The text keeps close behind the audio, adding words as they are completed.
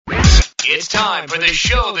It's time for the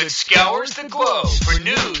show that scours the globe for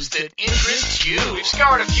news that interests you. We've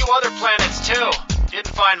scoured a few other planets too.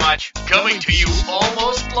 Didn't find much. Coming to you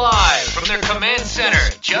almost live from their command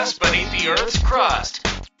center just beneath the Earth's crust.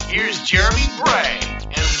 Here's Jeremy Bray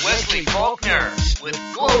and Wesley Faulkner with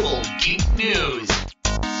Global Geek News.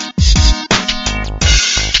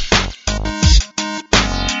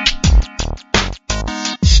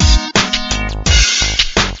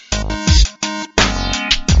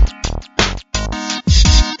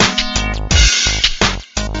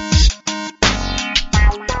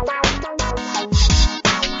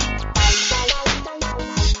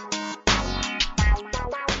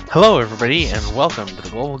 Hello, everybody, and welcome to the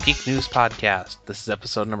Global Geek News Podcast. This is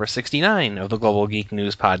episode number 69 of the Global Geek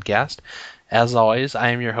News Podcast. As always, I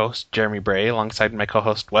am your host, Jeremy Bray, alongside my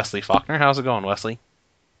co-host, Wesley Faulkner. How's it going, Wesley?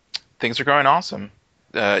 Things are going awesome.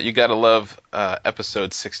 You gotta love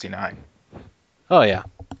episode 69. Oh, yeah.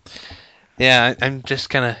 Yeah, I'm just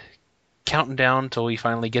kind of counting down until we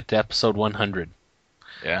finally get to episode 100.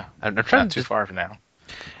 Yeah, I'm trying not too far from now.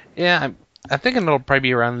 Yeah, I'm thinking it'll probably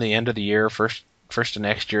be around the end of the year, first of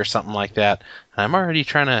next year, something like that. And I'm already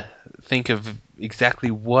trying to think of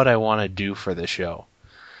exactly what I want to do for the show.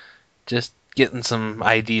 Just getting some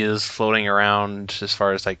ideas floating around as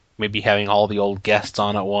far as like maybe having all the old guests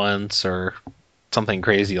on at once or something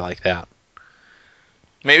crazy like that.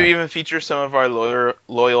 Maybe even feature some of our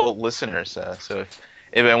loyal listeners. So if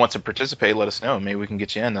anybody wants to participate, let us know. Maybe we can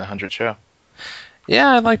get you in the 100th show.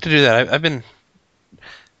 Yeah, I'd like to do that. I've been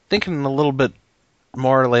thinking a little bit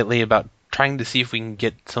more lately about trying to see if we can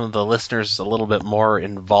get some of the listeners a little bit more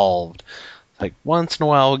involved. Like once in a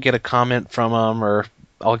while we'll get a comment from them, or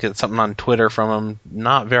I'll get something on Twitter from them.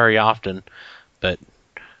 Not very often, but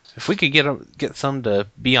if we could get some to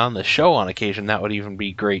be on the show on occasion, that would even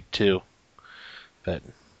be great too. But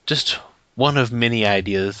just one of many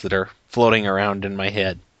ideas that are floating around in my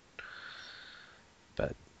head.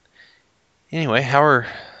 But anyway,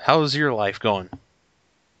 how's your life going?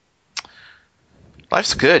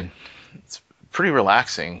 Life's good. It's pretty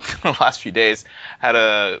relaxing. The last few days had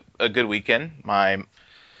a good weekend. My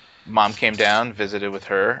mom came down, visited with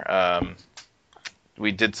her.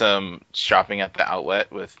 We did some shopping at the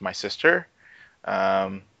outlet with my sister.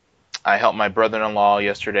 I helped my brother-in-law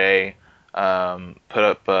yesterday put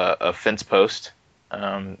up a fence post.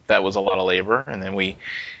 That was a lot of labor, and then we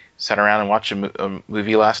sat around and watched a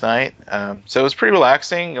movie last night. So it was pretty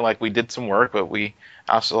relaxing. Like, we did some work, but we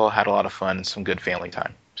also had a lot of fun and some good family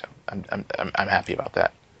time. So I'm happy about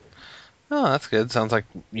that. Oh, that's good. Sounds like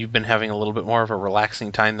you've been having a little bit more of a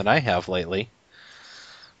relaxing time than I have lately.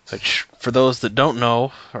 Which, for those that don't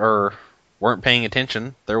know or weren't paying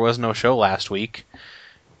attention, there was no show last week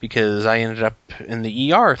because I ended up in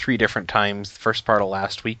the ER 3 different times the first part of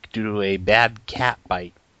last week due to a bad cat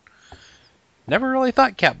bite. Never really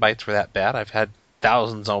thought cat bites were that bad. I've had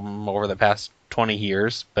thousands of them over the past 20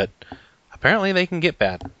 years, but apparently they can get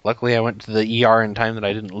bad. Luckily, I went to the ER in time that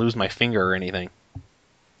I didn't lose my finger or anything.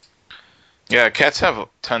 Yeah, cats have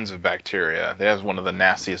tons of bacteria. They have one of the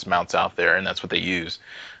nastiest mouths out there, and that's what they use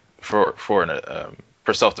for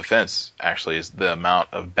self-defense, actually, is the amount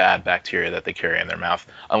of bad bacteria that they carry in their mouth,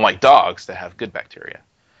 unlike dogs that have good bacteria.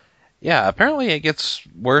 Yeah, apparently it gets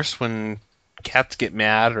worse when cats get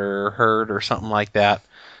mad or hurt or something like that.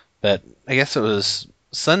 But I guess it was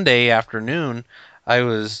Sunday afternoon, I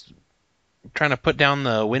was trying to put down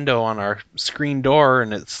the window on our screen door,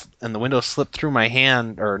 and the window slipped through my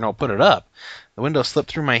hand, or no, put it up. The window slipped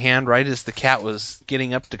through my hand right as the cat was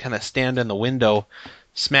getting up to kind of stand in the window,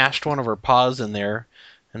 smashed one of her paws in there,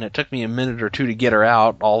 and it took me a minute or two to get her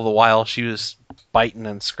out, all the while she was biting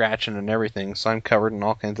and scratching and everything, so I'm covered in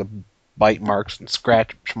all kinds of bite marks and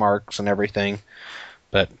scratch marks and everything.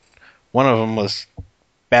 But one of them was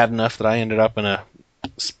bad enough that I ended up in a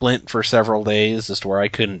splint for several days, as to where I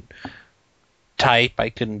couldn't type, I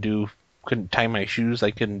couldn't tie my shoes, I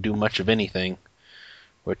couldn't do much of anything,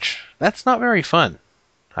 which that's not very fun.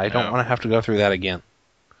 I don't want to have to go through that again.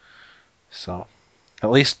 So at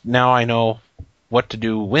least now I know what to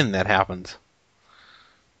do when that happens.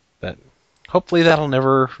 But hopefully I'll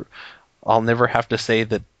never have to say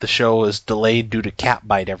that the show is delayed due to cat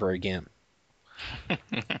bite ever again.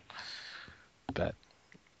 But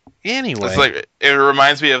anyway, it's like, it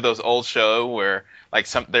reminds me of those old shows where like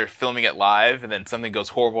they're filming it live, and then something goes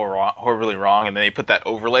horribly wrong, and then they put that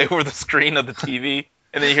overlay over the screen of the TV,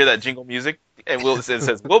 and then you hear that jingle music, and it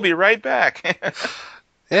says, "We'll be right back."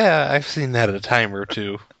 Yeah, I've seen that a time or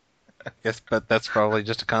two. Yes, but that's probably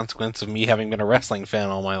just a consequence of me having been a wrestling fan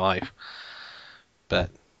all my life.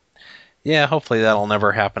 But yeah, hopefully that'll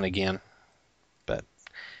never happen again. But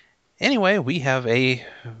anyway, we have a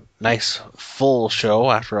nice full show.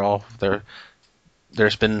 After all,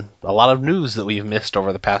 there's been a lot of news that we've missed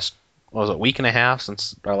over the past, what was it, week and a half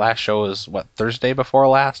since our last show was, Thursday before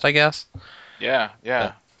last, I guess? Yeah.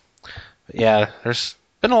 Yeah, there's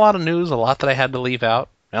been a lot of news, a lot that I had to leave out,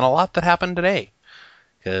 and a lot that happened today.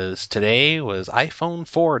 Because today was iPhone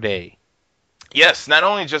 4 day. Yes, not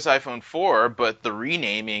only just iPhone 4, but the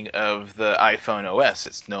renaming of the iPhone OS.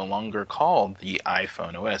 It's no longer called the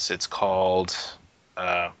iPhone OS. It's called,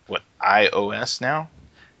 iOS now?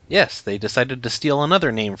 Yes, they decided to steal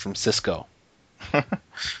another name from Cisco.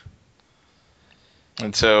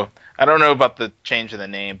 And so, I don't know about the change of the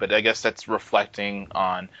name, but I guess that's reflecting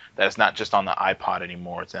on that it's not just on the iPod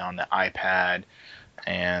anymore, it's on the iPad,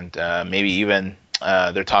 and maybe even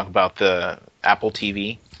they're talking about the Apple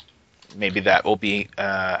TV. Maybe that will be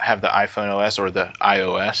have the iPhone OS or the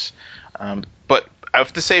iOS. But I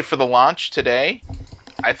have to say, for the launch today,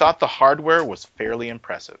 I thought the hardware was fairly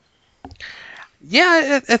impressive.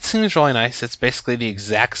 Yeah, it seems really nice. It's basically the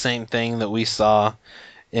exact same thing that we saw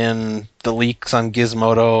in the leaks on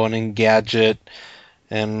Gizmodo and Engadget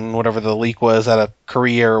and whatever the leak was out of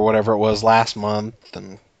Korea or whatever it was last month.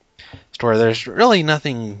 And where there's really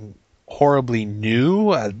nothing horribly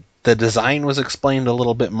new. The design was explained a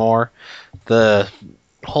little bit more. The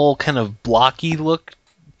whole kind of blocky look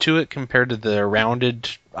to it compared to the rounded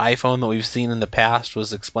iPhone that we've seen in the past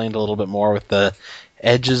was explained a little bit more, with the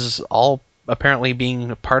edges all apparently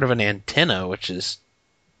being part of an antenna, which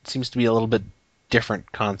seems to be a little bit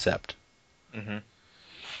different concept. Mm-hmm.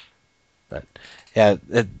 But yeah,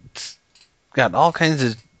 it's got all kinds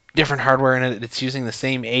of different hardware in it. It's using the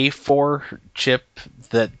same A4 chip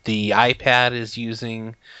that the iPad is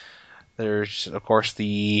using. There's, of course,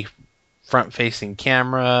 the front-facing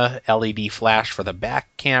camera, LED flash for the back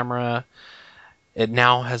camera. It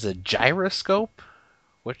now has a gyroscope,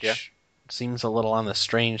 which seems a little on the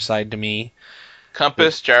strange side to me.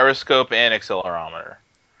 Compass, gyroscope, and accelerometer.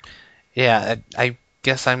 Yeah, I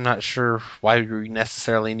guess I'm not sure why we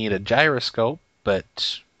necessarily need a gyroscope,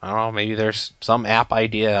 but I don't know, maybe there's some app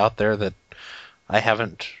idea out there that I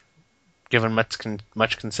haven't given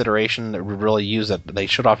much consideration that would really use it. They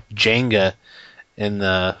showed off Jenga in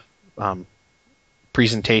the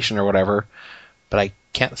presentation or whatever, but I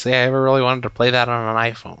can't say I ever really wanted to play that on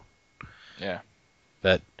an iPhone. Yeah.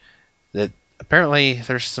 But apparently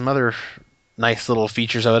there's some other nice little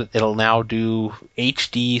features of it. It'll now do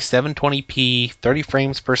HD 720p 30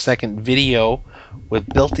 frames per second video with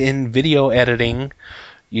built-in video editing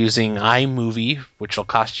using iMovie, which will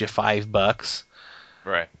cost you $5.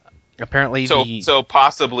 Right. Apparently, so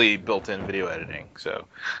possibly built-in video editing. So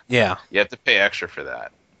yeah, you have to pay extra for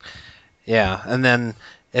that. Yeah, and then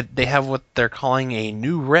they have what they're calling a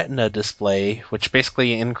new Retina display, which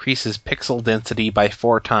basically increases pixel density by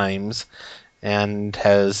 4 times and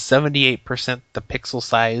has 78% the pixel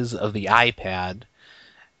size of the iPad.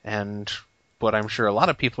 And what I'm sure a lot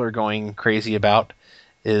of people are going crazy about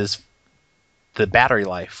is the battery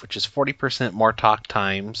life, which is 40% more talk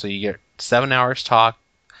time. So you get 7 hours talk,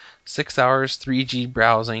 6 hours 3G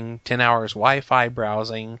browsing, 10 hours Wi-Fi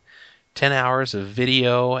browsing, 10 hours of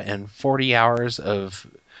video, and 40 hours of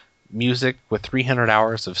music with 300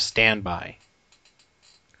 hours of standby.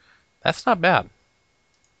 That's not bad.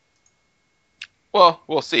 Well,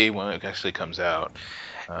 we'll see when it actually comes out.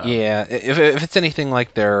 Yeah, if it's anything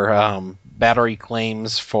like their battery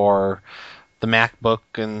claims for the MacBook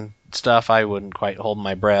and stuff, I wouldn't quite hold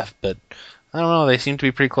my breath, but I don't know, they seem to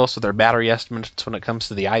be pretty close with their battery estimates when it comes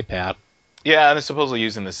to the iPad. Yeah, and they're supposedly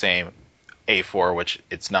using the same A4, which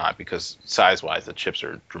it's not, because size-wise the chips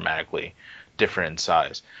are dramatically different in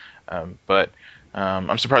size. But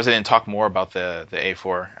I'm surprised they didn't talk more about the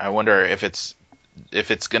A4. I wonder if it's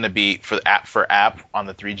going to be for app on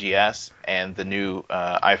the 3GS and the new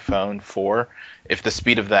iPhone 4, if the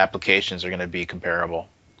speed of the applications are going to be comparable.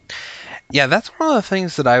 Yeah, that's one of the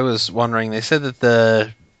things that I was wondering. They said that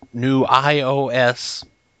the new iOS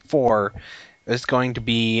 4 is going to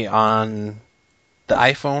be on the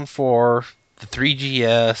iPhone 4, the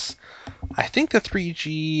 3GS, I think the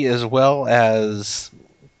 3G, as well as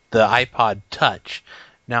the iPod Touch.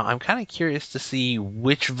 Now, I'm kind of curious to see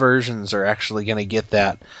which versions are actually going to get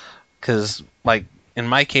that, because, like, in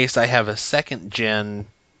my case, I have a second-gen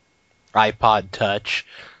iPod Touch,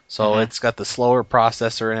 so it's got the slower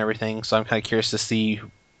processor and everything, so I'm kind of curious to see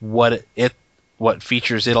what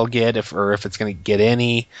features it'll get, if it's going to get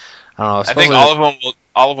any. I don't know. I think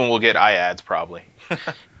all of them will get iAds, probably.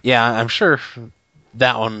 Yeah, I'm sure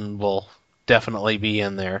that one will definitely be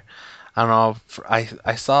in there. I don't know.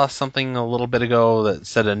 I saw something a little bit ago that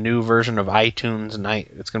said a new version of iTunes,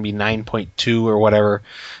 it's going to be 9.2 or whatever,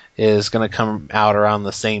 is going to come out around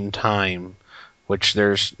the same time, which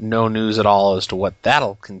there's no news at all as to what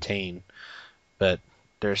that'll contain. But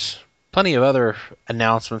there's plenty of other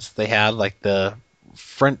announcements they had, like the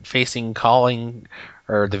front-facing calling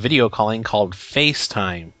or the video calling called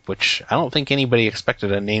FaceTime, which I don't think anybody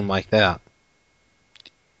expected a name like that.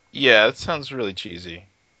 Yeah, that sounds really cheesy.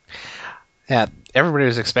 Yeah, everybody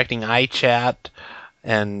was expecting iChat,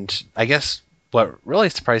 and I guess what really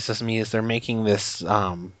surprises me is they're making this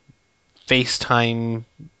FaceTime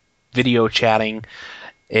video chatting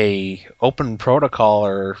a open protocol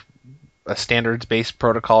or a standards-based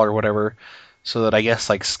protocol or whatever, so that I guess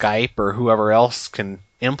like Skype or whoever else can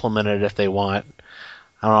implement it if they want.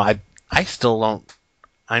 I don't know. I still don't.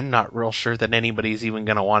 I'm not real sure that anybody's even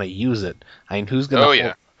going to want to use it. I mean, who's going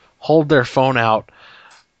to hold their phone out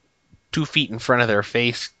 2 feet in front of their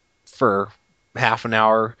face for half an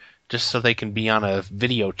hour just so they can be on a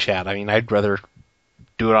video chat? I mean, I'd rather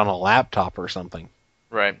do it on a laptop or something.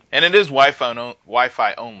 Right, and it is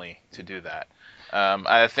Wi-Fi only to do that.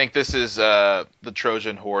 I think this is the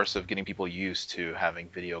Trojan horse of getting people used to having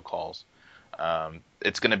video calls.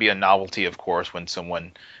 It's going to be a novelty, of course, when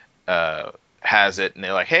someone has it and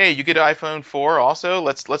they're like, "Hey, you get an iPhone 4 also?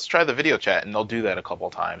 Let's try the video chat," and they'll do that a couple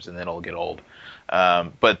of times, and then it'll get old.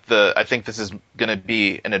 But I think this is going to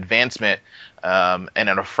be an advancement and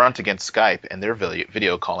an affront against Skype and their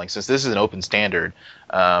video calling. Since this is an open standard,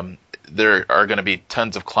 there are going to be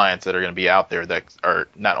tons of clients that are going to be out there that are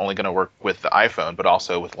not only going to work with the iPhone, but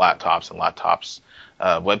also with laptops and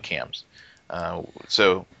webcams.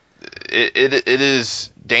 So it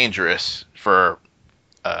is dangerous for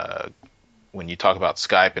when you talk about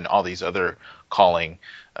Skype and all these other calling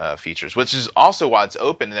features, which is also why it's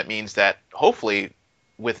open. And that means that hopefully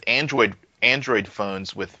with Android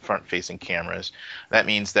phones with front-facing cameras, that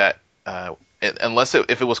means that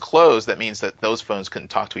if it was closed, that means that those phones couldn't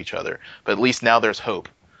talk to each other. But at least now there's hope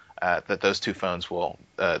that those two phones will,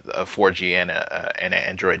 a 4G and an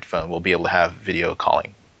Android phone, will be able to have video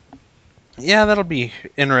calling. Yeah, that'll be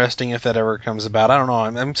interesting if that ever comes about. I don't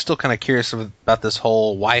know. I'm still kind of curious about this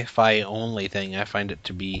whole Wi-Fi only thing. I find it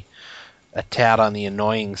to be a tad on the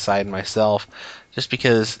annoying side myself, just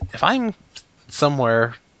because if I'm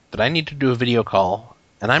somewhere that I need to do a video call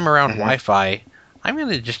and I'm around Wi-Fi, I'm going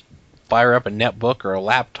to just fire up a netbook or a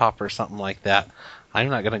laptop or something like that. I'm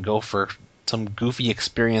not going to go for some goofy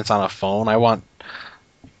experience on a phone. I want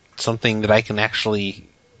something that I can actually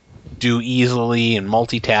do easily and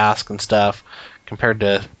multitask and stuff compared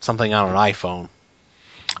to something on an iPhone.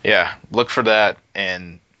 Yeah, look for that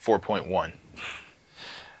in 4.1.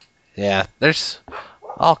 Yeah, there's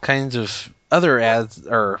all kinds of other ads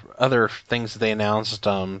or other things that they announced.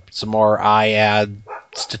 Some more iAd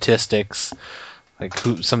statistics, like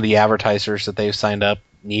some of the advertisers that they've signed up: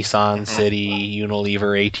 Nissan, Citi,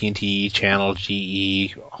 Unilever, AT&T, Channel,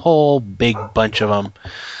 GE, a whole big bunch of them.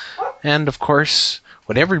 And of course,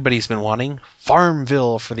 what everybody's been wanting: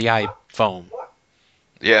 Farmville for the iPhone.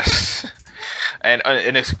 Yes.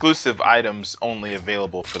 And exclusive items only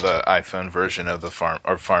available for the iPhone version of the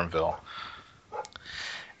Farmville.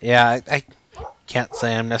 Yeah, I can't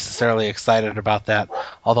say I'm necessarily excited about that,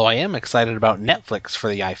 although I am excited about Netflix for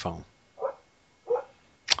the iPhone.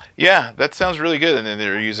 Yeah, that sounds really good. And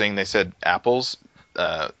then they said Apple's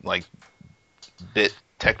like bit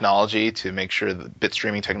technology to make sure, the bit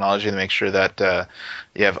streaming technology to make sure that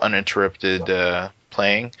you have uninterrupted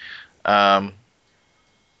playing.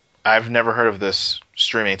 I've never heard of this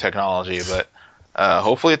streaming technology, but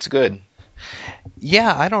hopefully it's good.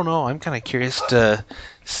 Yeah, I don't know. I'm kind of curious to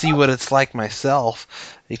see what it's like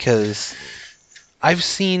myself, because I've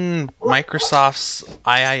seen Microsoft's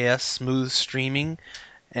IIS smooth streaming,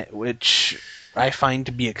 which I find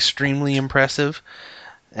to be extremely impressive,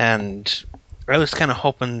 and I was kind of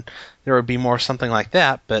hoping there would be more something like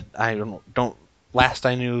that, but I don't. Last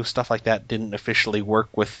I knew, stuff like that didn't officially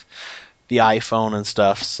work with the iPhone and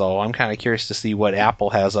stuff, so I'm kind of curious to see what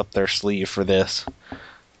Apple has up their sleeve for this.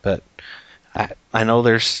 But I know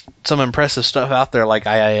there's some impressive stuff out there like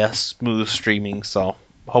IIS smooth streaming, so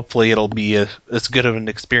hopefully it'll be as good of an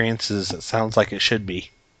experience as it sounds like it should be.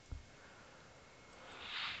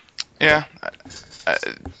 Yeah,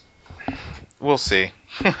 we'll see.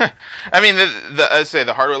 I mean, I'd say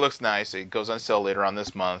the hardware looks nice. It goes on sale later on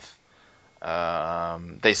this month.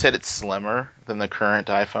 They said it's slimmer than the current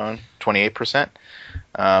iPhone, 28%.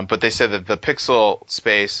 But they said that the pixel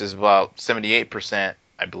space is about 78%,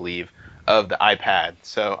 I believe, of the iPad.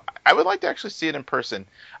 So I would like to actually see it in person.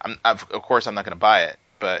 Of course, I'm not going to buy it,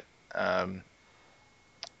 but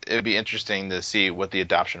it would be interesting to see what the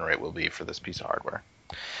adoption rate will be for this piece of hardware.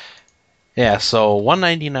 Yeah, so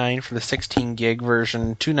 $199 for the 16 gig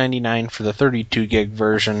version, $299 for the 32 gig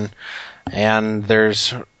version, and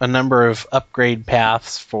there's a number of upgrade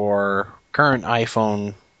paths for current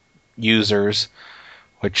iPhone users,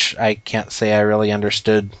 which I can't say I really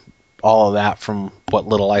understood all of that from what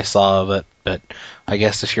little I saw of it, but I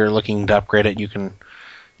guess if you're looking to upgrade it, you can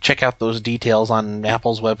check out those details on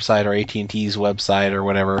Apple's website or AT&T's website or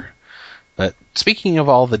whatever. But speaking of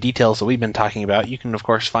all the details that we've been talking about, you can of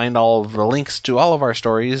course find all of the links to all of our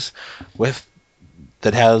stories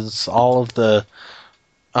that has all of the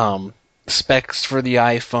specs for the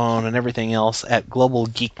iPhone and everything else at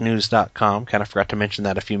globalgeeknews.com. Kind of forgot to mention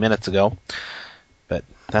that a few minutes ago. But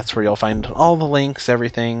that's where you'll find all the links,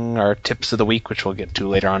 everything, our tips of the week, which we'll get to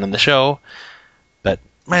later on in the show. But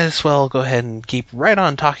might as well go ahead and keep right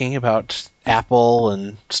on talking about Apple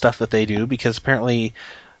and stuff that they do, because apparently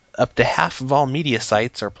up to half of all media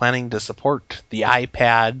sites are planning to support the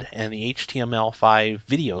iPad and the HTML5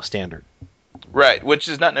 video standard. Right, which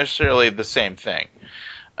is not necessarily the same thing.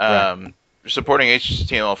 Right. Supporting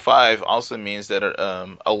HTML5 also means that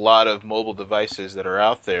a lot of mobile devices that are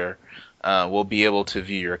out there will be able to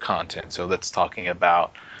view your content. So that's talking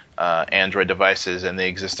about Android devices and the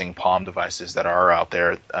existing Palm devices that are out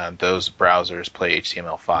there. Those browsers play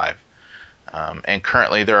HTML5, and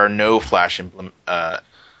currently there are no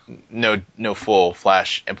full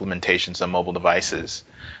Flash implementations on mobile devices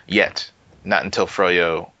yet. Not until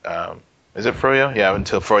Froyo. Is it Froyo? Yeah,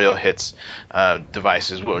 until Froyo hits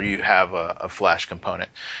devices where you have a Flash component.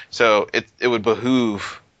 So it would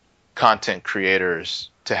behoove content creators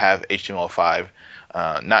to have HTML5,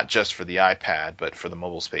 not just for the iPad, but for the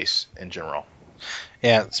mobile space in general.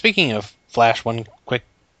 Yeah, speaking of Flash, one quick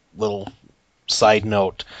little side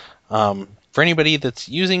note. For anybody that's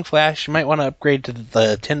using Flash, you might want to upgrade to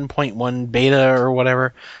the 10.1 beta or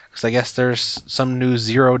whatever, because I guess there's some new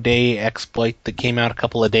zero-day exploit that came out a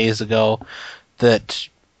couple of days ago that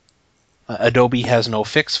Adobe has no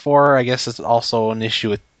fix for. I guess it's also an issue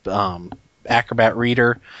with Acrobat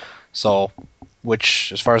Reader, so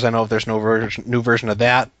which, as far as I know, there's no new version of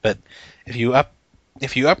that. But if you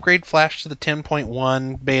upgrade Flash to the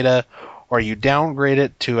 10.1 beta, or you downgrade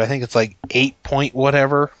it to, I think it's like 8 point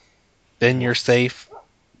whatever, then you're safe.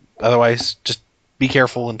 Otherwise, just be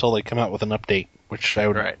careful until they come out with an update, which I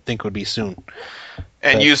would think would be soon.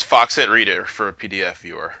 And use Foxit Reader for a PDF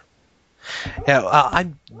viewer. Yeah,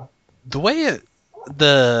 the way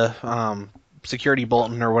the security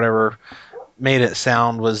bulletin or whatever made it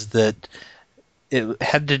sound was that it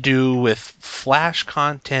had to do with Flash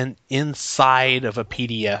content inside of a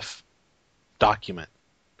PDF document.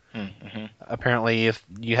 Mm-hmm. Apparently, if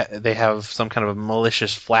they have some kind of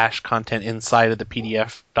malicious Flash content inside of the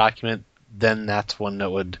PDF document, then that's when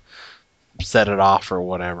it would set it off or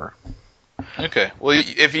whatever. Okay. Well,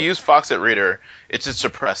 if you use Foxit Reader, it should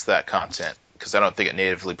suppress that content, because I don't think it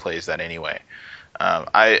natively plays that anyway.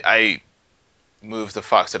 I moved to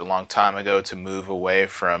Foxit a long time ago to move away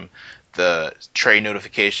from the tray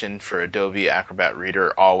notification for Adobe Acrobat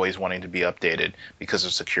Reader always wanting to be updated because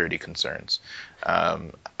of security concerns.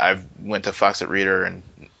 I've went to Foxit Reader and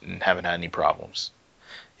haven't had any problems.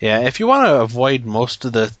 Yeah, if you want to avoid most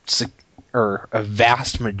of or a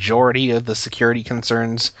vast majority of the security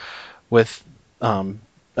concerns with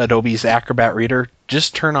Adobe's Acrobat Reader,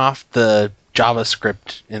 just turn off the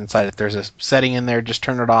JavaScript inside it. There's a setting in there, just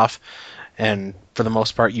turn it off, and for the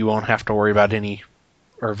most part you won't have to worry about any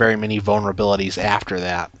or very many vulnerabilities after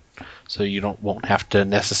that. So you won't have to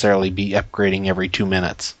necessarily be upgrading every 2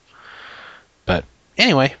 minutes. But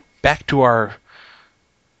anyway, back to our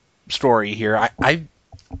story here. I'm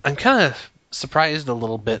kind of surprised a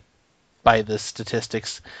little bit by the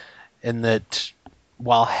statistics in that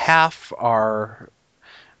while half are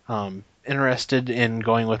interested in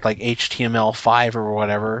going with like HTML5 or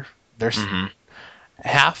whatever, there's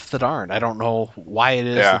half that aren't. I don't know why it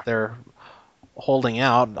is that they're holding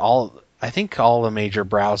out. I think all the major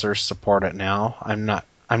browsers support it now. I'm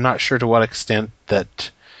not sure to what extent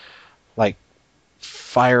that like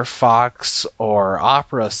Firefox or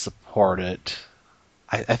Opera support it.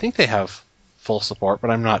 I think they have full support,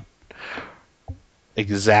 but I'm not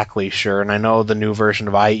exactly sure. And I know the new version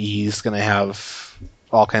of IE is going to have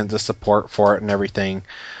all kinds of support for it and everything.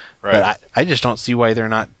 Right. But I just don't see why they're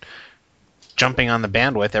not jumping on the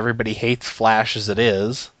bandwidth. Everybody hates Flash as it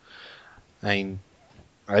is. I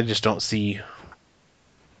just don't see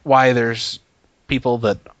why there's people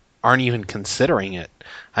that aren't even considering it.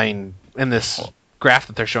 I mean, in this graph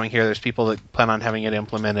that they're showing here, there's people that plan on having it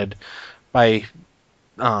implemented by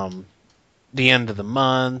the end of the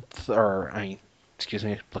month, or excuse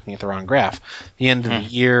me, looking at the wrong graph. The end of the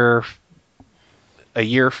year, a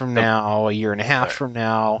year from now, a year and a half Right. from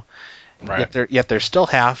now. Right. Yet there's still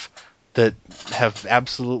half that have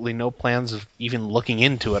absolutely no plans of even looking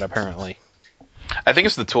into it, apparently. I think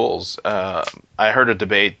it's the tools. I heard a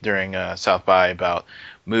debate during South by about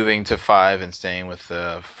moving to 5 and staying with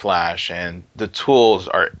Flash, and the tools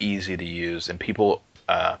are easy to use, and people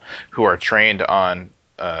who are trained on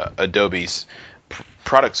Adobe's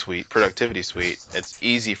productivity suite, it's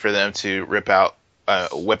easy for them to whip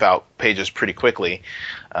out pages pretty quickly.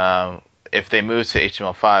 If they move to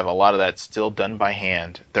HTML5, a lot of that's still done by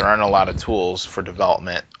hand. There aren't a lot of tools for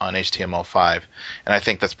development on HTML5, and I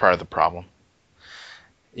think that's part of the problem.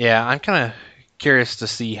 Yeah, I'm kind of curious to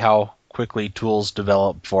see how quickly tools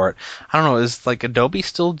develop for it. I don't know, is like Adobe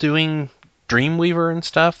still doing Dreamweaver and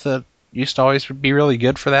stuff that used to always be really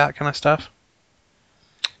good for that kind of stuff?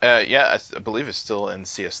 Yeah, I believe it's still in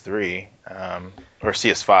CS3 or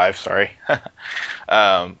CS5. Sorry,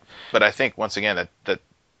 but I think once again that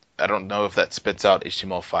I don't know if that spits out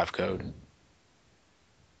HTML5 code.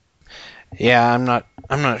 Yeah, I'm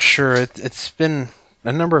not sure. It's been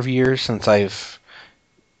a number of years since I've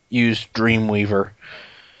used Dreamweaver.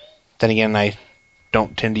 Then again, I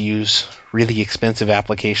don't tend to use really expensive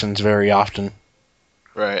applications very often.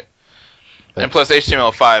 Right. And plus,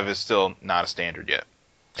 HTML5 is still not a standard yet.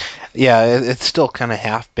 Yeah, it's still kind of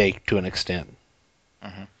half-baked to an extent.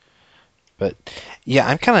 Mhm. But, yeah,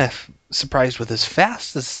 I'm kind of surprised with as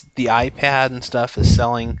fast as the iPad and stuff is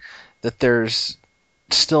selling that there's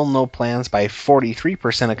still no plans by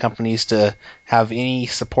 43% of companies to have any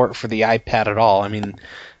support for the iPad at all. I mean,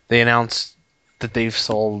 they announced that they've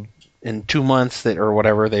sold in 2 months or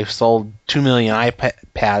whatever, they've sold 2 million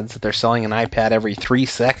iPads, that they're selling an iPad every 3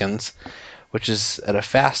 seconds, which is at a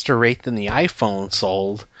faster rate than the iPhone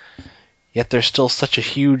sold. Yet there's still such a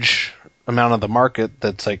huge amount of the market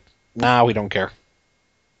that's like, nah, we don't care.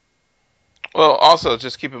 Well, also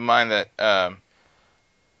just keep in mind that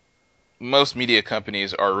most media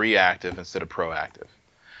companies are reactive instead of proactive.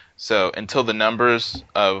 So until the numbers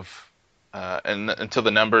until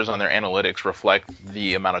the numbers on their analytics reflect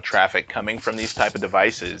the amount of traffic coming from these type of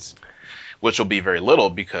devices, which will be very little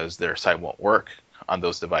because their site won't work on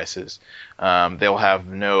those devices, they'll have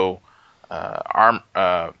no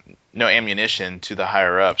ammunition to the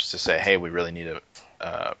higher ups to say, hey, we really need to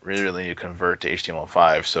convert to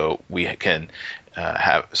HTML5 so we can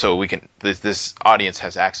this audience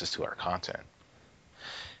has access to our content.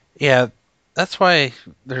 Yeah, that's why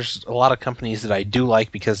there's a lot of companies that I do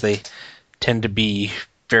like, because they tend to be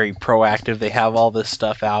very proactive. They have all this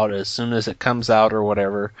stuff out as soon as it comes out or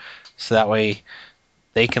whatever, so that way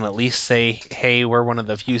they can at least say, hey, we're one of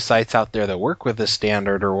the few sites out there that work with this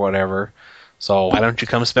standard or whatever, so why don't you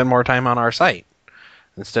come spend more time on our site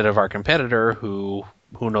instead of our competitor who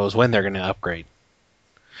knows when they're going to upgrade.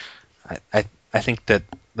 I think that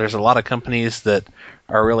there's a lot of companies that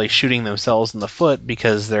are really shooting themselves in the foot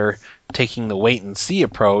because they're taking the wait and see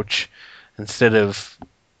approach instead of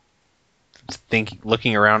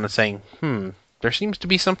looking around and saying, there seems to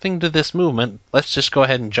be something to this movement. Let's just go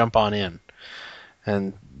ahead and jump on in.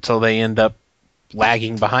 And so they end up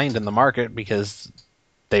lagging behind in the market because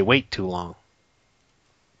they wait too long.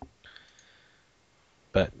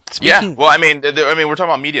 But yeah, well, I mean, we're talking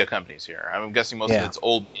about media companies here. I'm guessing most of it's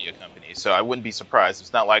old media companies, so I wouldn't be surprised.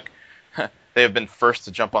 It's not like they have been first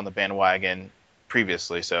to jump on the bandwagon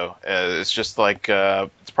previously. So it's just like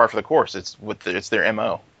it's par for the course. It's their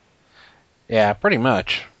MO. Yeah, pretty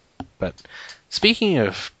much. But speaking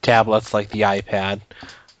of tablets like the iPad,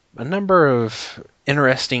 a number of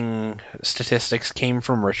interesting statistics came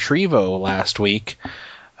from Retrievo last week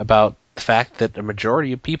about the fact that the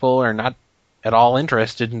majority of people are not at all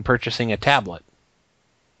interested in purchasing a tablet.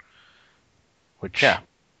 Which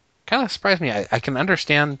kind of surprised me. I can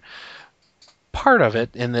understand part of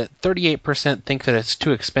it in that 38% think that it's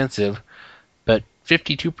too expensive, but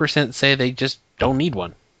 52% say they just don't need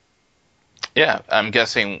one. Yeah, I'm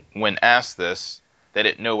guessing when asked this, they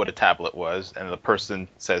didn't know what a tablet was, and the person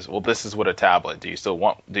says, well, this is what a tablet.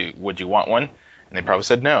 Would you want one? And they probably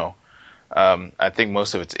said no. I think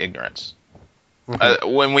most of it's ignorance.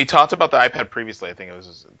 Mm-hmm. When we talked about the iPad previously, I think it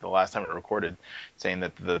was the last time it recorded, saying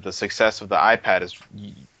that the success of the iPad is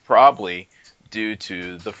probably due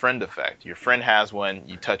to the friend effect. Your friend has one,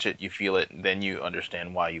 you touch it, you feel it, and then you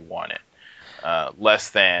understand why you want it. Less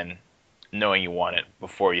than knowing you want it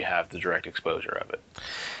before you have the direct exposure of it.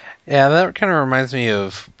 Yeah, that kind of reminds me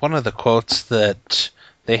of one of the quotes that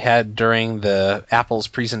they had during the Apple's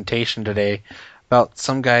presentation today about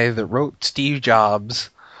some guy that wrote Steve Jobs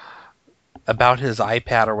about his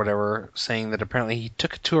iPad or whatever, saying that apparently he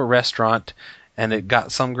took it to a restaurant and it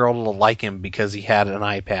got some girl to like him because he had an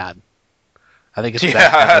iPad. I think it's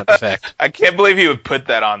that kind of effect. I can't believe he would put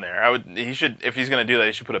that on there. He should, if he's going to do that,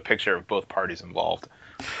 he should put a picture of both parties involved.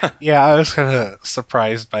 Yeah, I was kind of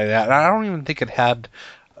surprised by that. And I don't even think it had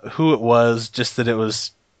who it was, just that it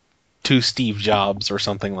was to Steve Jobs or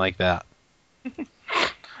something like that.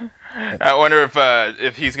 I wonder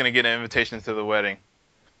if he's going to get an invitation to the wedding.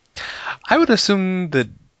 I would assume that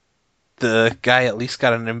the guy at least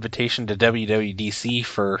got an invitation to WWDC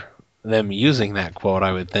for them using that quote,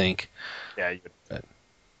 I would think. Yeah. But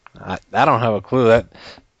I don't have a clue.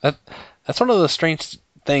 That's one of the strange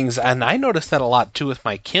things, and I notice that a lot too with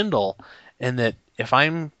my Kindle, in that if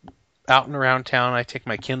I'm out and around town, I take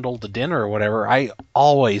my Kindle to dinner or whatever, I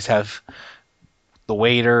always have the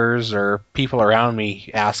waiters or people around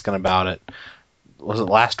me asking about it. Was it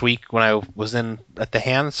last week when I was in at the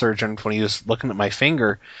hand surgeon when he was looking at my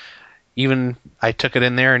finger? Even I took it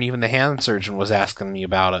in there, and even the hand surgeon was asking me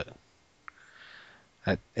about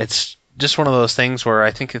it. It's just one of those things where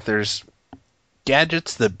I think if there's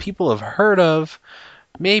gadgets that people have heard of,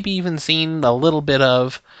 maybe even seen a little bit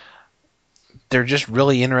of, they're just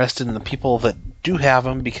really interested in the people that do have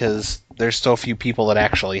them because there's so few people that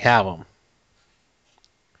actually have them.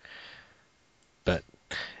 But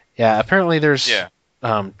yeah, apparently there's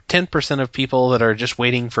 10% of people that are just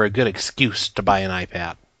waiting for a good excuse to buy an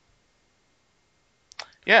iPad.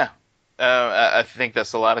 Yeah, I think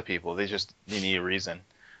that's a lot of people. They need a reason.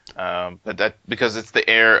 But that because it's the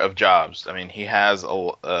heir of Jobs. I mean, he has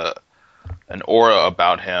an aura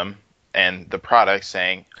about him and the product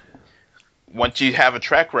saying, once you have a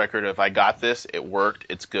track record of I got this, it worked,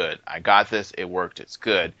 it's good. I got this, it worked, it's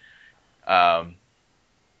good. They're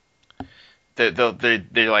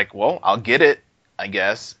like, well, I'll get it, I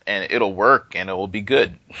guess, and it'll work and it will be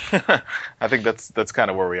good. I think that's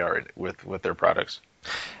kind of where we are with their products.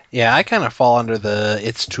 Yeah, I kind of fall under the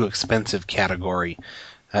it's too expensive category.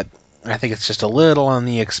 I think it's just a little on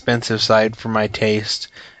the expensive side for my taste,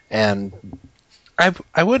 and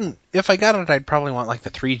I wouldn't, if I got it, I'd probably want like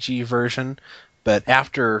the 3G version, but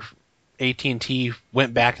after AT&T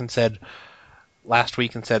went back and said last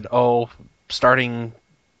week and said, oh, starting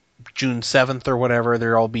June 7th or whatever,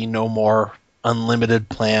 there'll be no more unlimited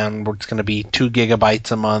plan where it's going to be 2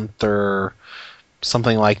 gigabytes a month or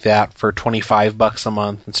something like that for $25 a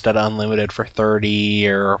month instead of unlimited for 30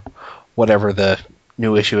 or whatever the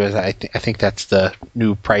new issue is. I think that's the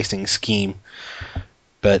new pricing scheme.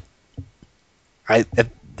 But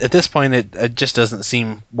at this point, it just doesn't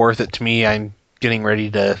seem worth it to me. I'm getting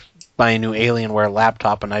ready to buy a new Alienware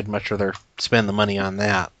laptop, and I'd much rather spend the money on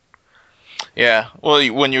that. Yeah, well,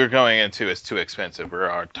 when you're going into it's too expensive, we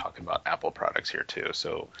are talking about Apple products here too.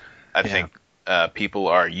 So I think people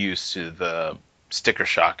are used to the sticker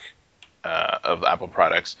shock of Apple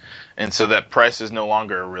products, and so that price is no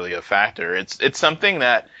longer really a factor. It's something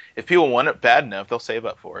that if people want it bad enough, they'll save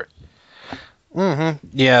up for it. Mm-hmm.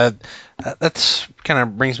 Yeah, that's kind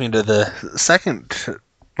of brings me to the second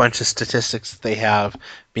bunch of statistics that they have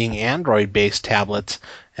being Android-based tablets,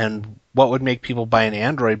 and what would make people buy an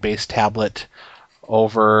Android-based tablet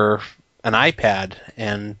over an iPad,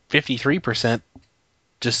 and 53%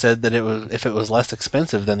 just said that it was if it was less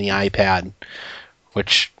expensive than the iPad,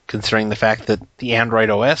 which, considering the fact that the Android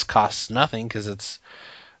OS costs nothing because it's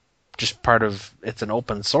just it's an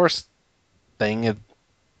open source thing,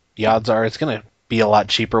 the odds are it's going to be a lot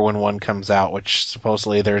cheaper when one comes out, which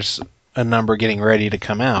supposedly there's a number getting ready to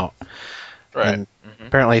come out. Right. And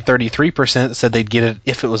apparently 33% said they'd get it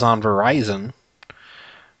if it was on Verizon.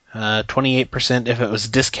 28% if it was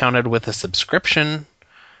discounted with a subscription.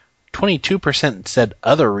 22% said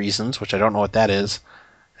other reasons, which I don't know what that is.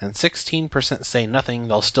 And 16% say nothing,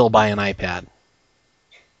 they'll still buy an iPad.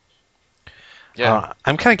 Yeah.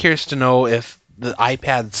 I'm kind of curious to know if the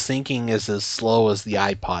iPad syncing is as slow as the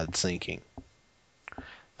iPod syncing.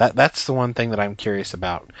 That's the one thing that I'm curious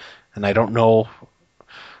about. And I don't know,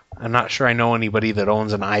 I'm not sure I know anybody that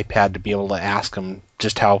owns an iPad to be able to ask them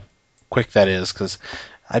just how quick that is, because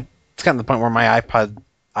it's gotten to the point where my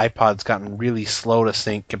iPod's gotten really slow to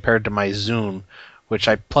sync compared to my Zune, which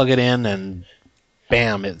I plug it in and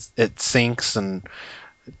bam, it syncs, and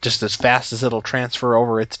just as fast as it'll transfer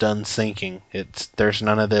over, it's done syncing. There's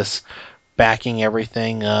none of this backing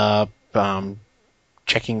everything up,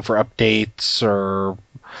 checking for updates or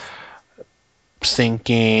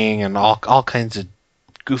syncing, and all kinds of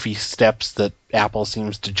goofy steps that Apple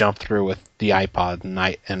seems to jump through with the iPod and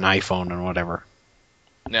iPhone and whatever.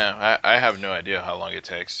 No, I have no idea how long it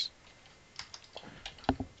takes.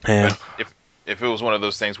 Yeah. But if it was one of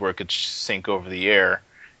those things where it could sync over the air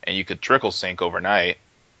and you could trickle sync overnight,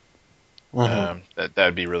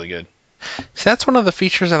 that'd be really good. See, that's one of the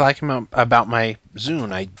features I like about my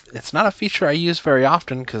Zune. It's not a feature I use very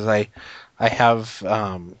often because I have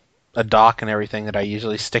a dock and everything that I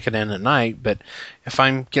usually stick it in at night. But if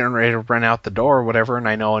I'm getting ready to run out the door or whatever, and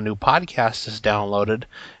I know a new podcast is downloaded,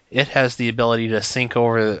 it has the ability to sync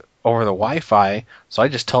over the Wi-Fi. So I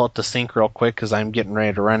just tell it to sync real quick because I'm getting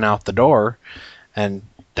ready to run out the door, and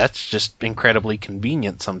that's just incredibly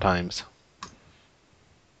convenient sometimes.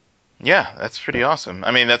 Yeah, that's pretty awesome.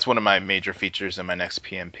 I mean, that's one of my major features in my next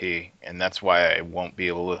PMP, and that's why I won't be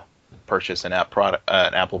able to purchase an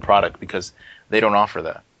Apple product because they don't offer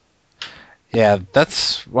that. Yeah,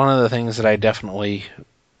 that's one of the things that I definitely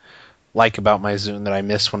like about my Zune that I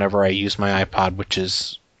miss whenever I use my iPod, which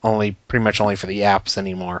is pretty much only for the apps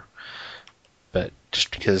anymore. But just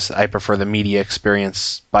because I prefer the media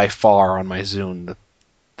experience by far on my Zune,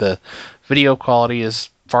 the video quality is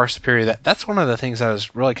far superior. That's one of the things I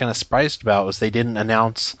was really kind of surprised about was they didn't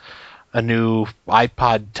announce a new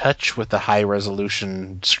iPod Touch with a high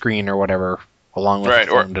resolution screen or whatever along with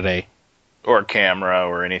the phone today. Or camera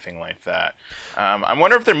or anything like that. I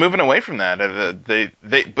wonder if they're moving away from that.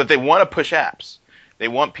 But they want to push apps. They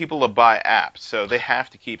want people to buy apps, so they have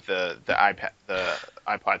to keep the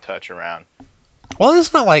iPod Touch around. Well,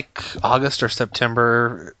 isn't it like August or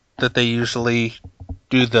September that they usually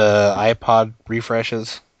do the iPod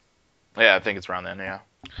refreshes? Yeah, I think it's around then, yeah.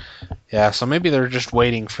 Yeah, so maybe they're just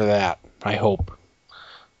waiting for that, I hope.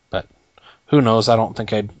 But who knows? I don't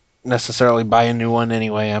think I'd necessarily buy a new one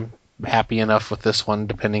anyway. I'm happy enough with this one,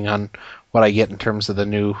 depending on what I get in terms of the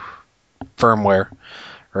new firmware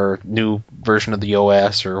or new version of the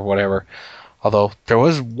OS or whatever. Although there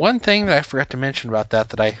was one thing that I forgot to mention about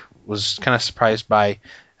that I was kind of surprised by,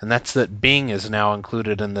 and that's that Bing is now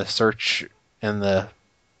included in the search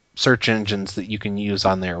engines that you can use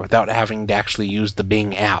on there without having to actually use the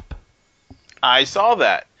Bing app. I saw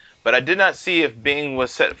that, but I did not see if Bing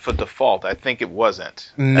was set for default. I think it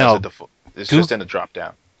wasn't. No. It's just in a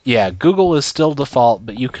drop-down. Yeah, Google is still default,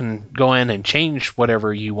 but you can go in and change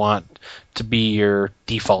whatever you want to be your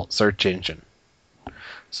default search engine.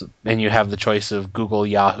 So, and you have the choice of Google,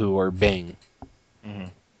 Yahoo, or Bing. Mm-hmm.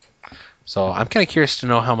 So I'm kind of curious to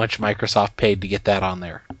know how much Microsoft paid to get that on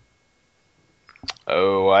there.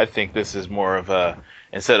 Oh, I think this is more of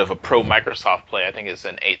instead of a pro-Microsoft play, I think it's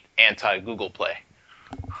an anti-Google play.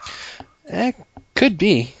 Could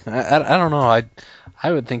be. I don't know.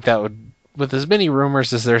 I would think that would, with as many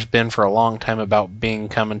rumors as there's been for a long time about Bing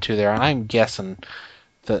coming to there, I'm guessing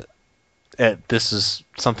that this is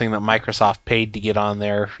something that Microsoft paid to get on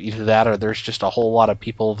there. Either that or there's just a whole lot of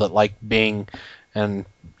people that like Bing, and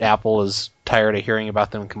Apple is tired of hearing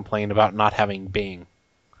about them complain about not having Bing.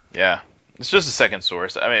 Yeah. It's just a second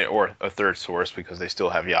source. I mean, or a third source because they still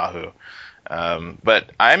have Yahoo. But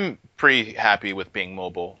I'm pretty happy with Bing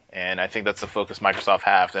Mobile, and I think that's the focus Microsoft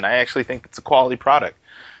has, and I actually think it's a quality product.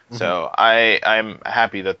 Mm-hmm. So I'm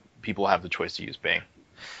happy that people have the choice to use Bing.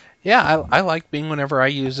 Yeah, I like Bing whenever I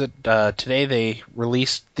use it. Today they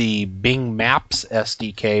released the Bing Maps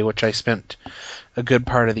SDK, which I spent a good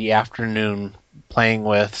part of the afternoon playing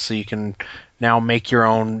with, so you can now make your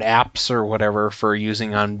own apps or whatever for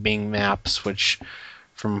using on Bing Maps, which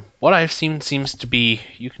from what I've seen seems to be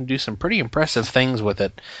you can do some pretty impressive things with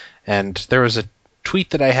it. And there was a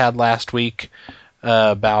tweet that I had last week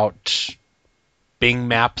about Bing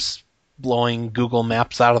Maps blowing Google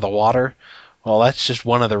Maps out of the water. Well, that's just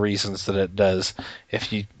one of the reasons that it does.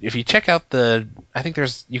 If you check out I think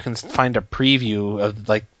you can find a preview of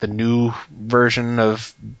like the new version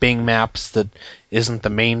of Bing Maps that isn't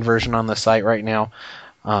the main version on the site right now.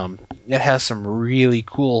 It has some really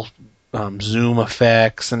cool zoom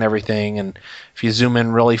effects and everything, and if you zoom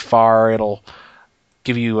in really far, it'll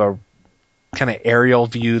give you a kind of aerial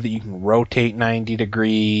view that you can rotate 90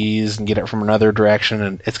 degrees and get it from another direction,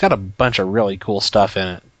 and it's got a bunch of really cool stuff in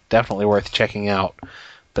it. Definitely worth checking out.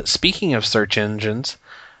 But speaking of search engines,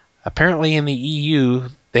 apparently in the EU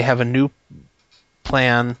they have a new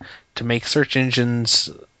plan to make search engines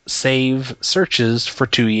save searches for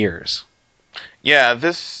 2 years. Yeah,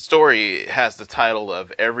 this story has the title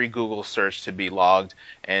of every Google search to be logged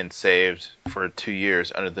and saved for 2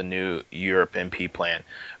 years under the new Europe MP plan,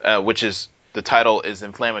 which is, the title is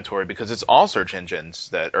inflammatory because it's all search engines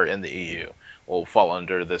that are in the EU will fall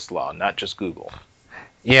under this law, not just Google.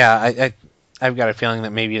 Yeah, I've got a feeling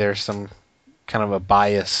that maybe there's some kind of a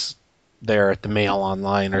bias there at the Mail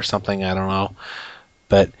Online or something. I don't know.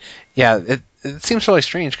 But yeah, it seems really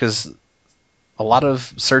strange because a lot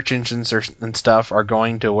of search engines and stuff are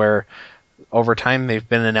going to where over time they've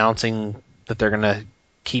been announcing that they're going to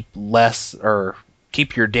keep less or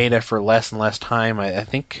keep your data for less and less time. I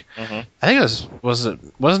think Mm-hmm. I think it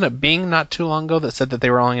wasn't it Bing not too long ago that said that they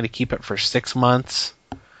were only going to keep it for 6 months,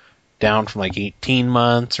 down from like 18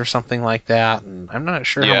 months or something like that. And I'm not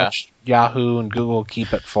sure how Yeah. much Yahoo and Google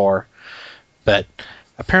keep it for, but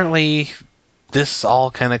apparently this all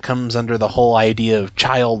kind of comes under the whole idea of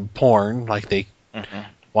child porn, like they Mm-hmm.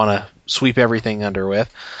 want to sweep everything under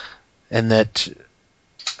with, and that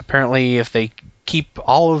apparently if they keep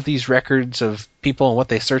all of these records of people and what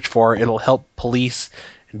they search for, it'll help police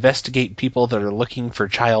investigate people that are looking for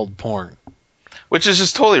child porn. Which is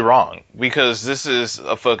just totally wrong, because this is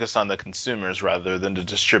a focus on the consumers rather than the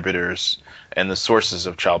distributors and the sources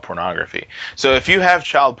of child pornography. So if you have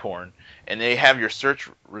child porn and they have your search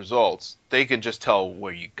results, they can just tell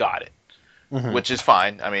where you got it, Mhm. which is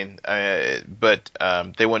fine. I mean, but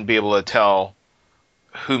they wouldn't be able to tell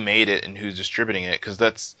who made it and who's distributing it, because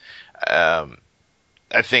that's,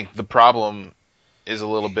 I think the problem is a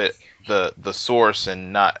little bit the source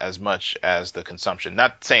and not as much as the consumption.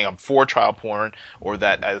 Not saying I'm for child porn or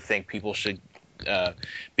that I think people should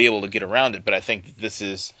be able to get around it, but I think this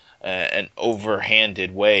is an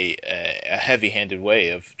overhanded way, a heavy-handed way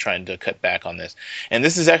of trying to cut back on this. And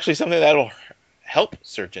this is actually something that'll help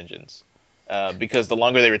search engines, because the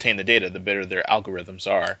longer they retain the data, the better their algorithms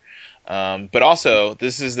are. But also,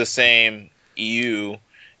 this is the same EU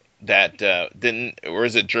that didn't, or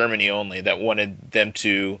is it Germany only, that wanted them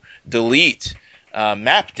to delete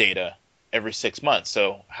map data every 6 months.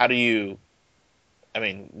 So how do you, I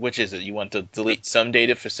mean, which is it? You want to delete some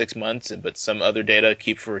data for 6 months, but some other data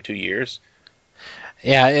keep for 2 years?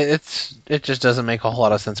 Yeah, it just doesn't make a whole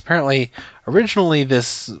lot of sense. Apparently, originally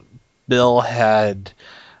this bill had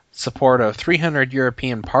support of 300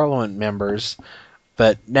 European Parliament members,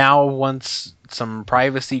 but now once some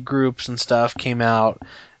privacy groups and stuff came out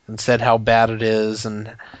and said how bad it is,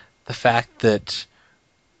 and the fact that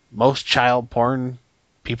most child porn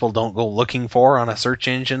people don't go looking for on a search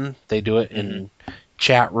engine. They do it in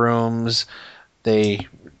chat rooms. They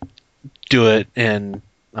do it in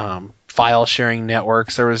file sharing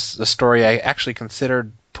networks. There was a story I actually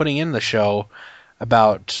considered putting in the show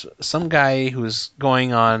about some guy who was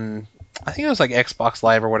going on, I think it was like Xbox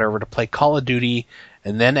Live or whatever, to play Call of Duty,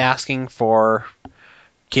 and then asking for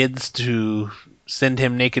kids to send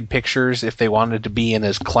him naked pictures if they wanted to be in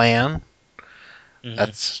his clan. Mm-hmm.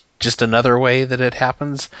 That's just another way that it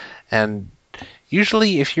happens. And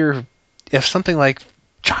usually if something like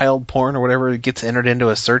child porn or whatever gets entered into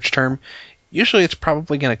a search term, usually it's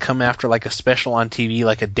probably going to come after like a special on TV,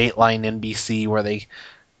 like a Dateline NBC, where they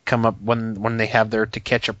come up when they have their To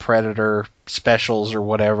Catch a Predator specials or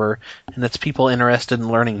whatever, and it's people interested in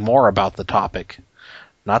learning more about the topic.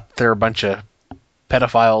 Not that they're a bunch of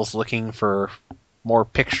pedophiles looking for more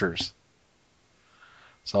pictures.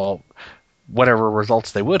 So whatever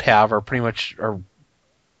results they would have are pretty much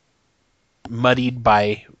muddied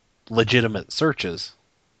by legitimate searches.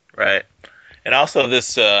 Right. And also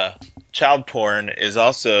this child porn is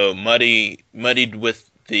also muddied with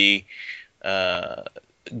the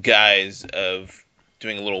guise of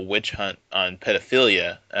doing a little witch hunt on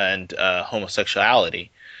pedophilia and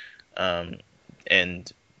homosexuality,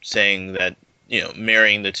 and saying that,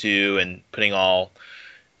 marrying the two and putting all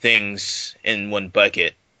things in one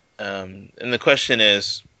bucket. And the question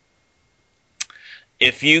is,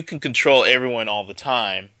 if you can control everyone all the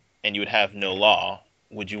time and you would have no law,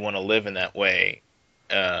 would you want to live in that way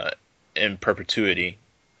in perpetuity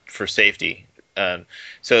for safety?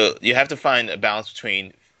 So you have to find a balance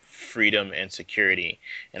between freedom and security.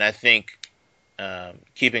 And I think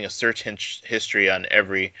keeping a search history on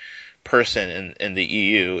every person in the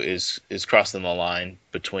EU is crossing the line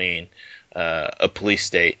between a police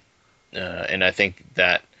state, and I think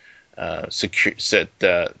that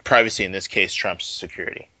privacy in this case trumps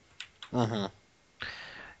security. Mm-hmm.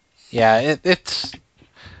 Yeah,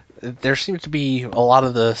 there seems to be a lot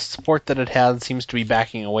of the support that it had seems to be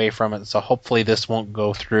backing away from it, so hopefully this won't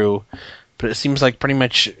go through. But it seems like pretty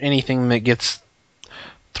much anything that gets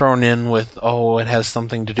thrown in with, it has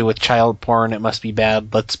something to do with child porn, it must be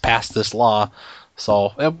bad, let's pass this law.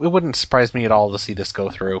 So it wouldn't surprise me at all to see this go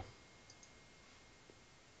through.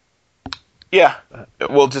 Yeah,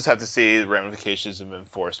 we'll just have to see the ramifications of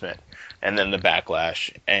enforcement and then the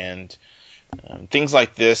backlash. And things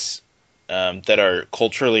like this that are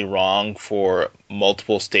culturally wrong for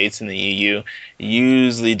multiple states in the EU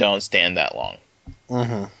usually don't stand that long.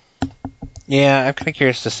 Mm-hmm. Yeah, I'm kind of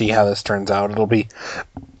curious to see how this turns out. It'll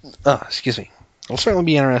certainly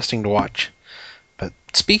be interesting to watch. But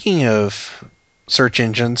speaking of search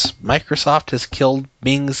engines, Microsoft has killed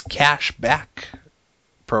Bing's cash back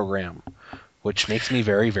program, which makes me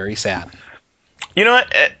very, very sad. You know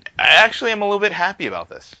what? I actually am a little bit happy about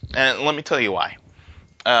this, and let me tell you why.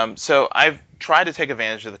 So I've tried to take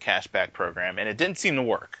advantage of the cashback program, and it didn't seem to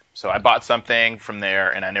work. So I bought something from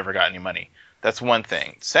there, and I never got any money. That's one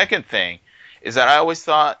thing. Second thing is that I always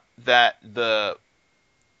thought that the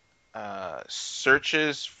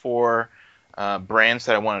searches for brands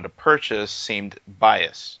that I wanted to purchase seemed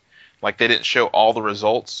biased. Like they didn't show all the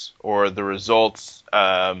results, or the results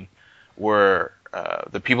were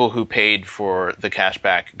the people who paid for the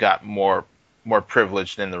cashback got more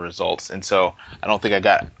privileged than the results, and so I don't think I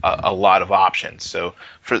got a lot of options. So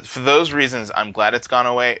for those reasons, I'm glad it's gone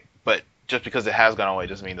away. But just because it has gone away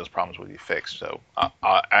doesn't mean those problems will be fixed. So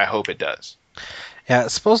I hope it does. Yeah,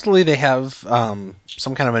 supposedly they have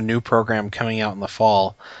some kind of a new program coming out in the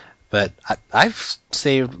fall, but I've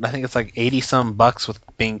saved, I think it's like 80 some bucks with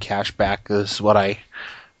Bing cashback is what I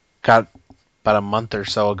got about a month or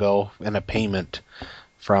so ago in a payment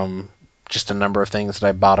from just a number of things that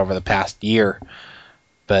I bought over the past year.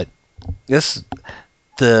 But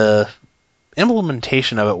the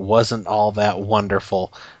implementation of it wasn't all that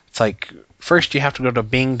wonderful. It's like first you have to go to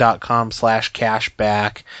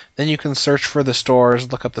bing.com/cashback, then you can search for the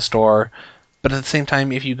stores, look up the store, but at the same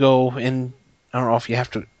time if you go in, I don't know if you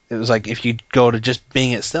have to, it was like if you go to just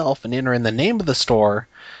Bing itself and enter in the name of the store,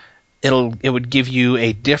 it would give you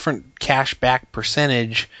a different cashback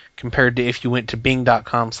percentage compared to if you went to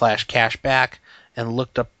bing.com/cashback and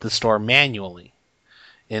looked up the store manually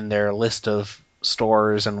in their list of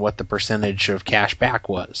stores and what the percentage of cashback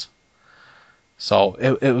was. So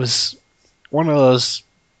it was one of those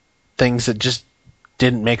things that just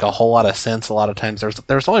didn't make a whole lot of sense a lot of times.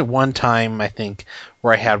 There was only one time, I think,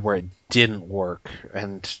 where it didn't work,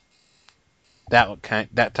 and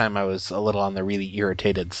that time I was a little on the really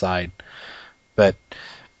irritated side. But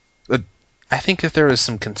I think if there was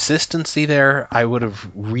some consistency there, I would have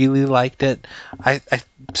really liked it. I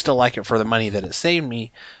still like it for the money that it saved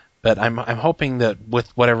me, but I'm hoping that with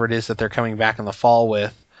whatever it is that they're coming back in the fall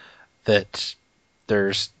with, that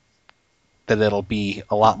it'll be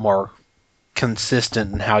a lot more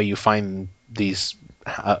consistent in how you find these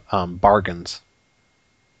bargains.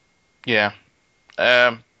 Yeah.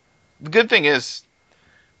 The good thing is,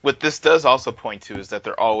 what this does also point to is that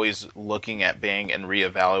they're always looking at Bing and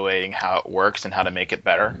reevaluating how it works and how to make it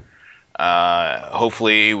better.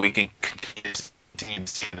 Hopefully, we can continue to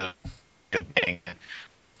see the Bing.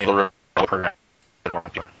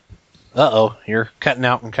 Uh-oh, you're cutting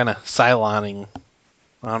out and kind of siloning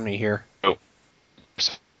on me here. Oh,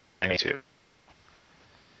 I need to.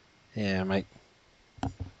 Yeah, I might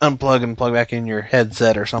unplug and plug back in your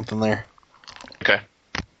headset or something there. Okay.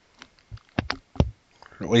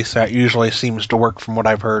 At least that usually seems to work from what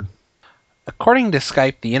I've heard. According to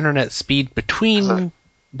Skype, the internet speed between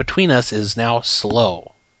us is now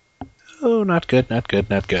slow. Oh, not good, not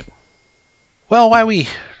good, not good. Well, while we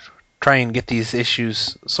try and get these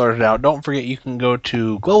issues sorted out, don't forget you can go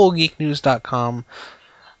to globalgeeknews.com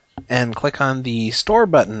and click on the store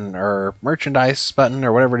button or merchandise button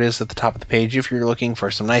or whatever it is at the top of the page if you're looking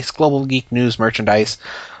for some nice Global Geek News merchandise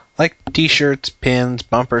like t-shirts, pins,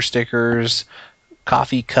 bumper stickers,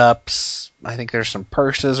 coffee cups. I think there's some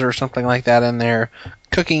purses or something like that in there,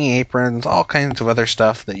 cooking aprons, all kinds of other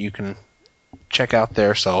stuff that you can check out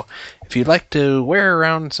there. So if you'd like to wear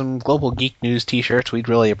around some Global Geek News t-shirts, we'd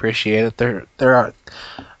really appreciate it. There are,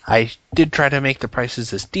 I did try to make the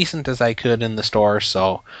prices as decent as I could in the store,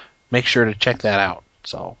 so make sure to check that out.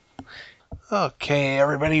 So okay,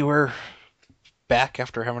 everybody, we're back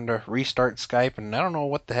after having to restart Skype, and I don't know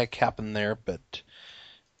what the heck happened there, but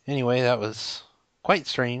anyway, that was quite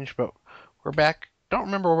strange, but we're back. Don't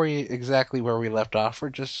remember exactly where we left off. We're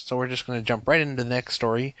just going to jump right into the next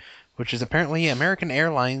story, which is apparently American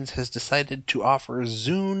Airlines has decided to offer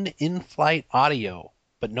Zune in-flight audio,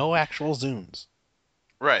 but no actual Zunes.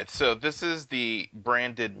 Right. So this is the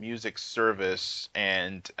branded music service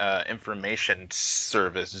and information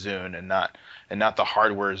service Zune, and not the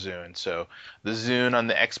hardware Zune. So the Zune on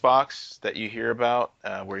the Xbox that you hear about,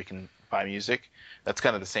 where you can buy music, that's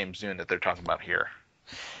kind of the same Zune that they're talking about here.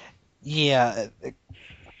 Yeah. The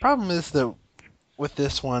problem is that with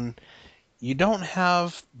this one, you don't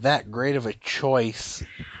have that great of a choice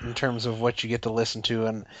in terms of what you get to listen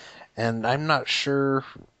to, and I'm not sure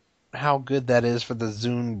how good that is for the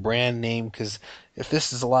Zune brand name, because if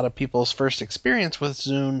this is a lot of people's first experience with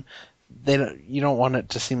Zune, you don't want it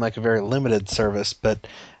to seem like a very limited service, but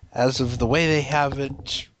as of the way they have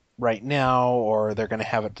it right now, or they're going to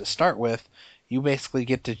have it to start with, you basically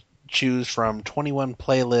get to choose from 21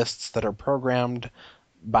 playlists that are programmed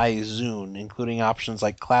by Zune, including options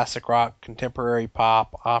like classic rock, contemporary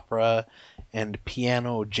pop, opera, and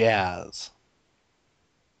piano jazz.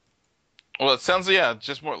 Well, it sounds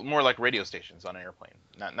just more like radio stations on an airplane,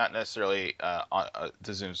 not necessarily on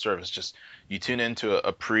the Zoom service. Just you tune into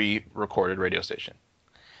a pre-recorded radio station.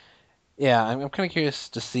 Yeah, I'm kind of curious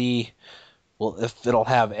to see, well, if it'll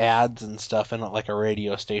have ads and stuff in it like a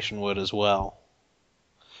radio station would as well.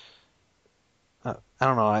 I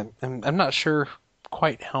don't know. I'm not sure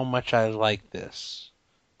quite how much I like this.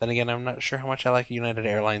 Then again, I'm not sure how much I like United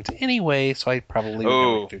Airlines anyway, so I probably would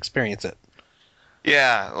never get to experience it.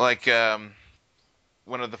 Yeah, like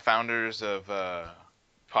one of the founders of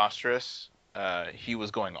Posterous, he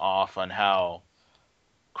was going off on how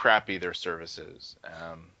crappy their service is,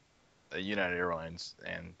 United Airlines,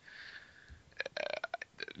 and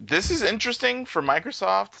this is interesting for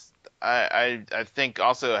Microsoft. I think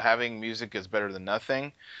also having music is better than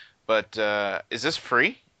nothing, but is this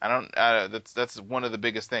free? I don't. That's one of the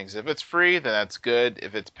biggest things. If it's free, then that's good.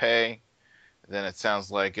 If it's pay, then it sounds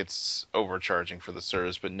like it's overcharging for the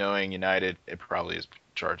service. But knowing United, it probably is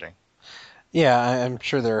charging. Yeah, I'm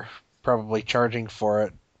sure they're probably charging for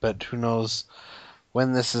it, but who knows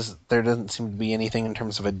when this is. There doesn't seem to be anything in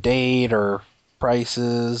terms of a date or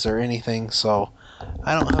prices or anything, so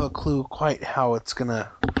I don't have a clue quite how it's gonna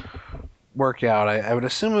work out. I would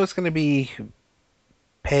assume it was gonna be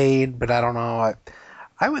paid, but I don't know.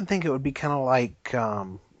 I would think it would be kind of like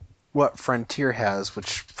what Frontier has,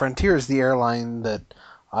 which Frontier is the airline that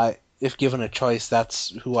if given a choice,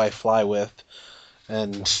 that's who I fly with,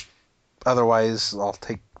 and otherwise I'll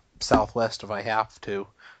take Southwest if I have to.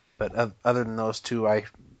 But other than those two, I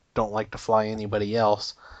don't like to fly anybody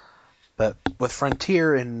else. But with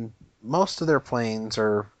Frontier, and most of their planes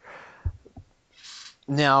are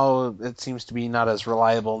now, it seems to be not as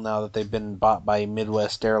reliable now that they've been bought by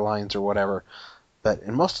Midwest Airlines or whatever. But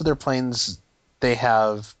in most of their planes, they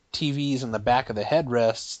have TVs in the back of the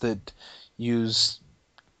headrests that use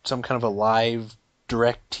some kind of a live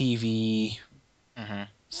direct TV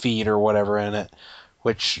feed or whatever in it,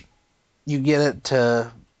 which you get it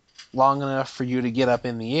to long enough for you to get up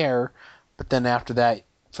in the air, but then after that,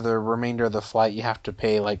 for the remainder of the flight, you have to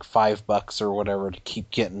pay like $5 or whatever to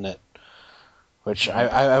keep getting it. Which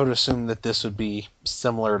I would assume that this would be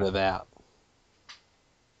similar to that.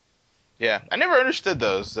 Yeah, I never understood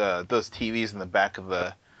those TVs in the back of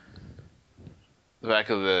the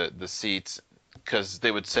seats, because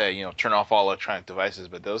they would say, turn off all electronic devices,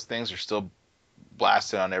 but those things are still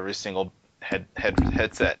blasted on every single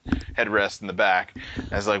headset headrest in the back.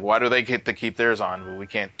 And it's like, why do they get to keep theirs on, but we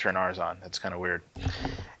can't turn ours on? That's kind of weird.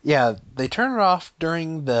 Yeah, they turn it off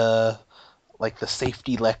during the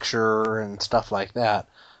safety lecture and stuff like that,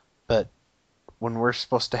 but when we're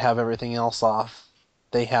supposed to have everything else off,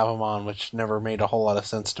 they have them on, which never made a whole lot of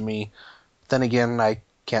sense to me. Then again, I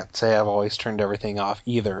can't say I've always turned everything off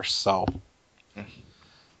either, so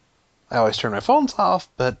I always turn my phones off,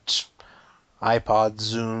 but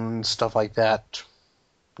iPods, Zune, stuff like that,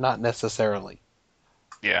 not necessarily.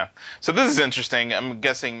 Yeah, so this is interesting. I'm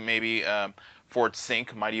guessing maybe Ford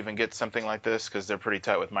Sync might even get something like this, because they're pretty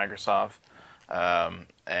tight with Microsoft.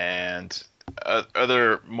 And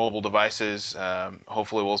other mobile devices,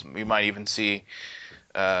 hopefully we might even see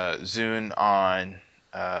Zune on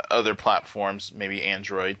other platforms, maybe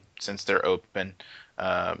Android, since they're open.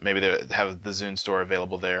 Maybe they have the Zune store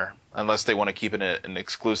available there, unless they want to keep it an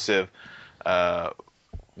exclusive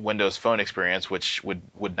Windows Phone experience, which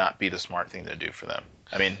would not be the smart thing to do for them.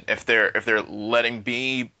 I mean, if they're letting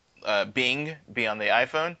Bing be on the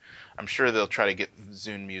iPhone, I'm sure they'll try to get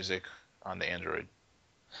Zune music on the Android.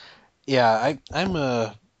 Yeah, I'm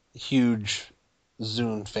a huge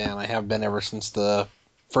Zune fan. I have been ever since the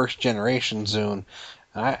first generation Zune.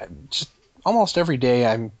 I just almost every day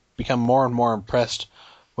I'm become more and more impressed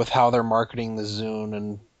with how they're marketing the Zune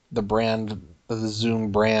and the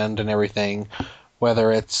Zune brand and everything,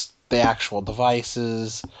 whether it's the actual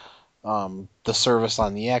devices, the service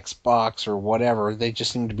on the Xbox or whatever. They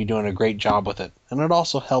just seem to be doing a great job with it. And it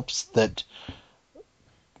also helps that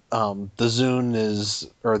the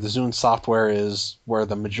Zune software is where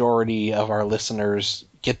the majority of our listeners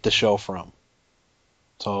get the show from.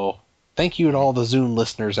 So, thank you to all the Zune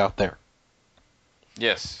listeners out there.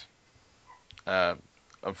 Yes.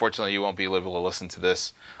 Unfortunately, you won't be able to listen to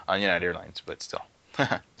this on United Airlines, but still.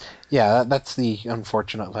 Yeah, that's the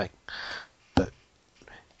unfortunate thing. But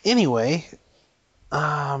anyway,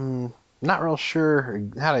 not real sure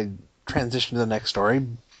how to transition to the next story,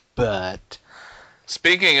 but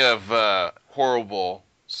speaking of horrible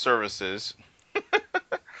services,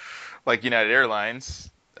 like United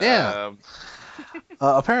Airlines, yeah.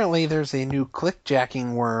 Apparently there's a new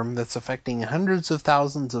clickjacking worm that's affecting hundreds of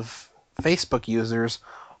thousands of Facebook users,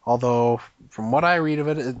 although from what I read of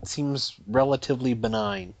it, it seems relatively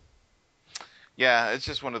benign. Yeah, it's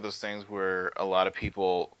just one of those things where a lot of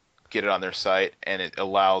people get it on their site, and it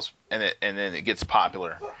allows, and then it gets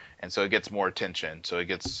popular, and so it gets more attention. So it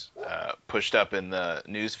gets pushed up in the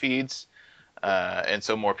news feeds, and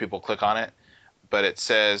so more people click on it. But it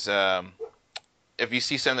says, if you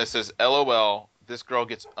see something that says "LOL," this girl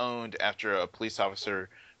gets owned after a police officer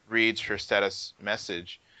reads her status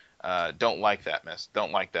message. Don't like that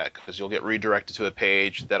Don't like that, because you'll get redirected to a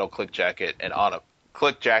page that'll clickjack it and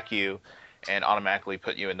clickjack you, and automatically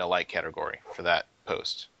put you in the like category for that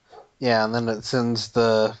post. Yeah, and then it sends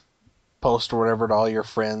the post or whatever to all your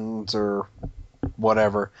friends or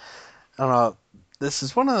whatever. I don't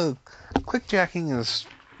know. Clickjacking is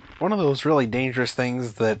one of those really dangerous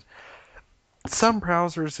things that some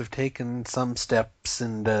browsers have taken some steps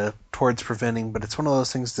towards preventing, but it's one of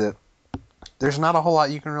those things that there's not a whole lot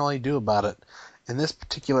you can really do about it. In this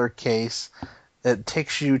particular case, it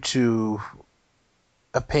takes you to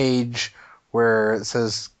a page where it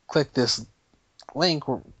says click this link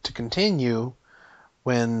to continue,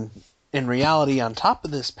 when in reality on top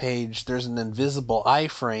of this page there's an invisible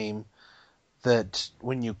iframe that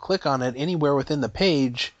when you click on it anywhere within the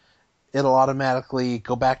page, it'll automatically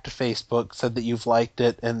go back to Facebook, said that you've liked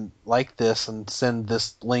it and like this, and send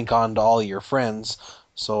this link on to all your friends,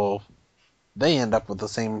 so they end up with the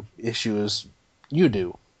same issue as you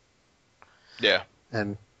do. Yeah.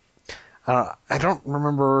 And I don't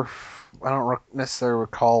necessarily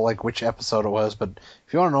recall like which episode it was, but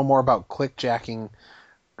if you want to know more about clickjacking,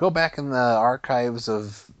 go back in the archives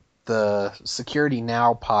of the Security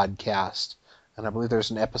Now podcast, and I believe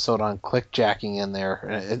there's an episode on clickjacking in there.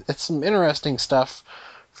 And it's some interesting stuff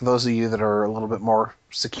for those of you that are a little bit more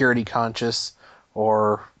security conscious,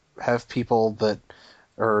 or have people that,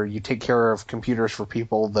 or you take care of computers for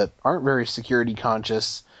people that aren't very security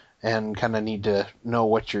conscious and kind of need to know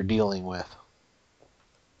what you're dealing with.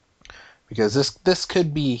 Because this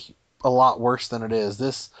could be a lot worse than it is.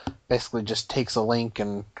 This basically just takes a link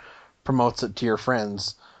and promotes it to your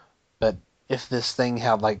friends. But if this thing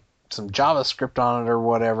had like some JavaScript on it or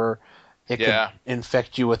whatever, it could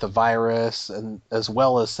infect you with a virus, and as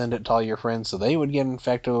well as send it to all your friends so they would get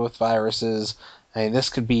infected with viruses. I mean, this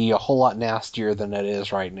could be a whole lot nastier than it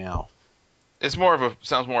is right now. It's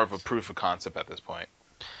sounds more of a proof of concept at this point.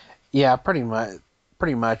 Yeah, pretty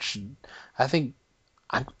much. I think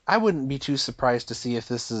I wouldn't be too surprised to see if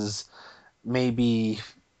this is maybe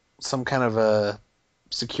some kind of a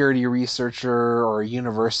security researcher or a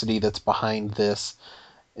university that's behind this,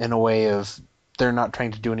 in a way of they're not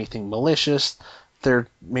trying to do anything malicious. They're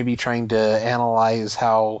maybe trying to analyze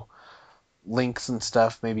how links and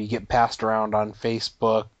stuff maybe get passed around on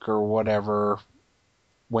Facebook or whatever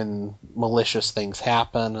when malicious things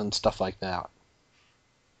happen and stuff like that.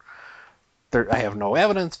 I have no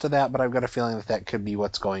evidence to that, but I've got a feeling that could be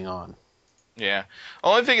what's going on. Yeah.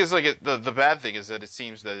 Only thing is, the bad thing is that it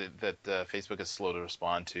seems that Facebook is slow to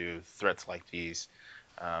respond to threats like these,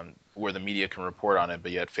 where the media can report on it,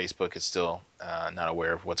 but yet Facebook is still not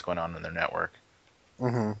aware of what's going on in their network.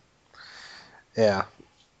 Mm-hmm. Yeah.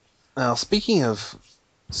 Now, speaking of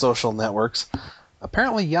social networks,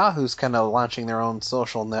 apparently Yahoo's kind of launching their own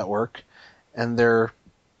social network, and they're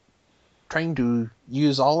trying to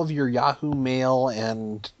use all of your Yahoo Mail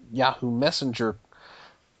and Yahoo Messenger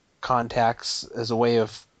contacts as a way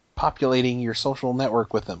of populating your social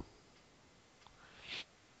network with them.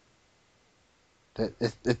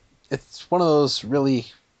 It's one of those really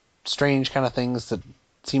strange kind of things that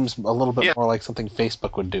seems a little bit more like something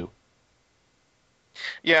Facebook would do.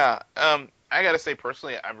 Yeah, I gotta say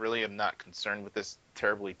personally, I really am not concerned with this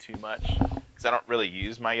terribly too much, because I don't really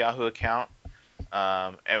use my Yahoo account.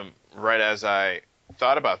 And right as I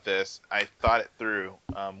thought about this, I thought it through.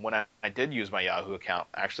 When I did use my Yahoo account,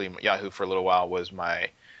 actually Yahoo for a little while was my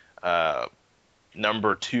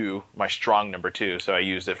number two, my strong number two. So I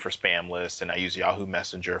used it for spam lists, and I used Yahoo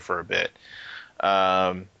Messenger for a bit.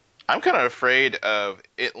 I'm kind of afraid of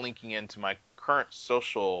it linking into my current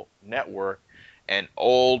social network, and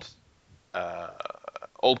old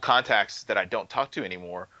contacts that I don't talk to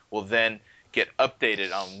anymore will then get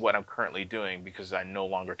updated on what I'm currently doing, because I no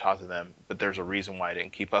longer talk to them, but there's a reason why I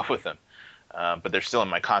didn't keep up with them. But they're still in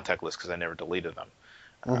my contact list because I never deleted them.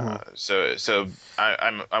 Mm-hmm. So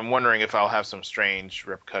I'm wondering if I'll have some strange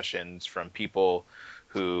repercussions from people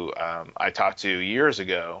who I talked to years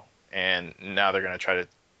ago, and now they're going to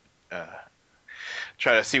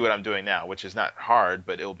try to see what I'm doing now, which is not hard,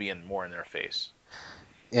 but it'll be more in their face.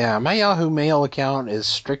 Yeah, my Yahoo Mail account is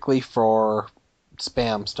strictly for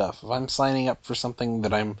spam stuff. If I'm signing up for something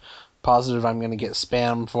that I'm positive I'm going to get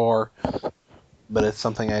spam for, but it's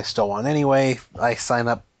something I still want anyway, I sign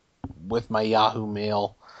up with my Yahoo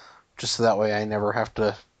Mail just so that way I never have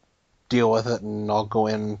to deal with it, and I'll go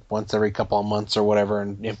in once every couple of months or whatever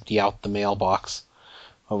and empty out the mailbox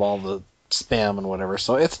of all the spam and whatever.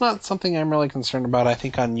 So it's not something I'm really concerned about. I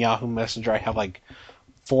think on Yahoo Messenger I have like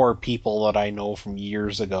 4 people that I know from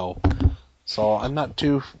years ago. So I'm not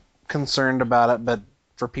too concerned about it, but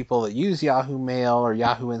for people that use Yahoo Mail or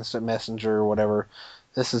Yahoo Instant Messenger or whatever,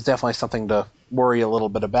 this is definitely something to worry a little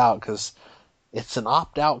bit about, because it's an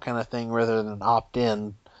opt-out kind of thing rather than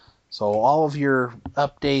opt-in. So all of your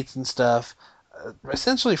updates and stuff,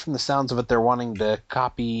 essentially from the sounds of it, they're wanting to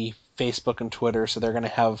copy Facebook and Twitter, so they're going to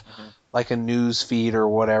have like a news feed or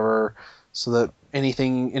whatever, so that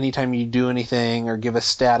anytime you do anything or give a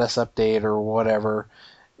status update or whatever,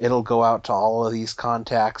 it'll go out to all of these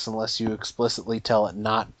contacts unless you explicitly tell it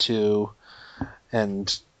not to.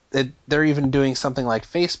 And they're even doing something like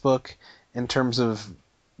Facebook in terms of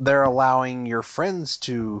they're allowing your friends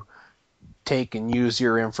to take and use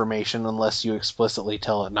your information unless you explicitly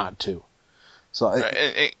tell it not to. So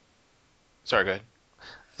sorry, go ahead.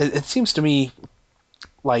 It seems to me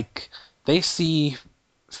like they see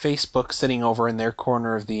Facebook sitting over in their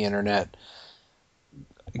corner of the internet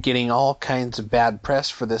getting all kinds of bad press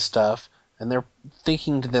for this stuff, and they're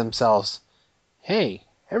thinking to themselves, hey,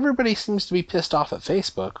 everybody seems to be pissed off at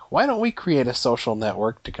Facebook. Why don't we create a social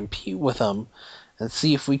network to compete with them and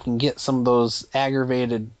see if we can get some of those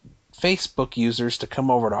aggravated Facebook users to come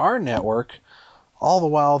over to our network? All the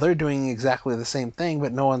while they're doing exactly the same thing,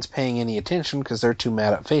 but no one's paying any attention because they're too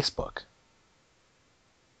mad at Facebook.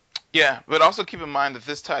 Yeah, but also keep in mind that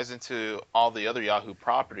this ties into all the other Yahoo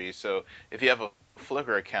properties. So if you have a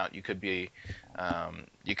Flickr account, you could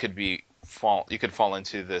fall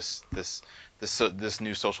into this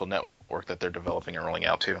new social network that they're developing and rolling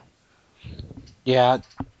out too. Yeah,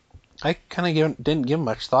 I kind of didn't give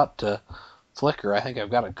much thought to Flickr. I think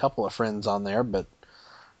I've got a couple of friends on there, but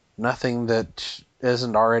nothing that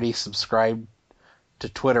isn't already subscribed to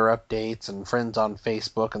Twitter updates and friends on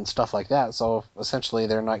Facebook and stuff like that. So essentially,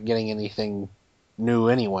 they're not getting anything new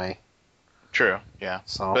anyway. True. Yeah.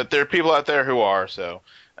 So, but there are people out there who are. So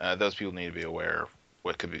those people need to be aware of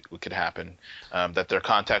what could happen. That their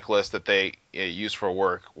contact list that they use for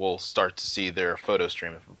work will start to see their photo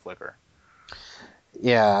streaming from Flickr.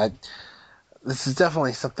 Yeah, this is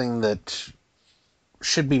definitely something that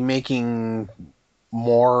should be making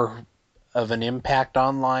more of an impact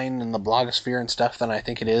online in the blogosphere and stuff than I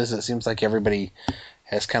think it is. It seems like everybody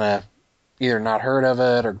has kind of either not heard of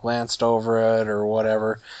it or glanced over it or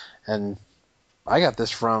whatever. And I got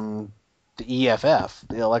this from the EFF,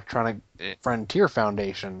 the Electronic Frontier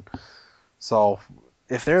Foundation. So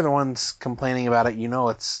if they're the ones complaining about it,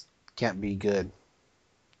 it's can't be good.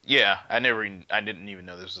 Yeah, I didn't even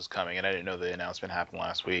know this was coming, and I didn't know the announcement happened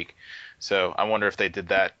last week. So I wonder if they did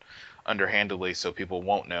that underhandedly so people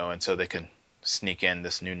won't know, and so they can sneak in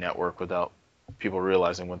this new network without people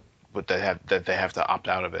realizing what they have, that they have to opt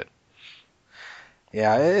out of it.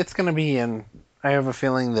 Yeah, it's going to be, and I have a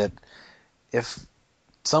feeling that if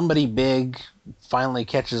somebody big finally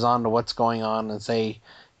catches on to what's going on and say,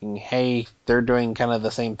 hey, they're doing kind of the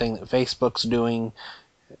same thing that Facebook's doing,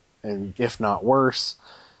 and if not worse,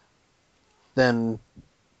 then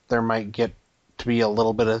there might get to be a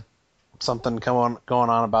little bit of something going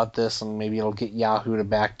on about this, and maybe it'll get Yahoo to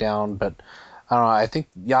back down. But I don't know. I think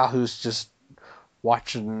Yahoo's just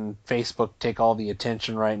watching Facebook take all the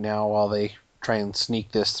attention right now while they try and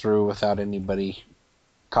sneak this through without anybody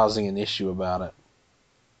causing an issue about it.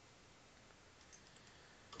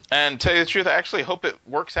 And to tell you the truth, I actually hope it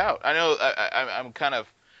works out. I know I'm kind of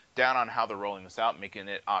down on how they're rolling this out, making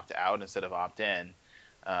it opt out instead of opt in.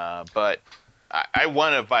 But I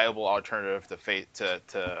want a viable alternative to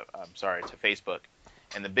Facebook.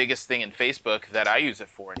 And the biggest thing in Facebook that I use it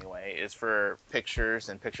for anyway is for pictures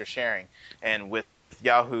and picture sharing. And with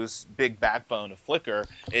Yahoo's big backbone of Flickr,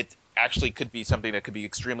 it actually could be something that could be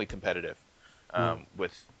extremely competitive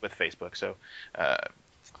with Facebook. So,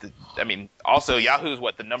 also Yahoo's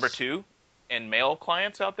the number 2 in mail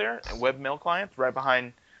clients out there, and web mail clients, right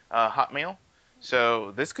behind Hotmail.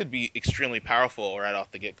 So this could be extremely powerful right off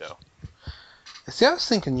the get-go. See, I was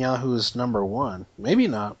thinking Yahoo is number 1. Maybe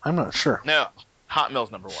not. I'm not sure. No,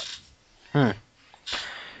 Hotmail's number 1.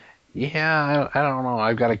 Yeah, I don't know.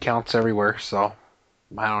 I've got accounts everywhere, so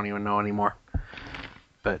I don't even know anymore.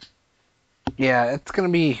 But yeah, it's going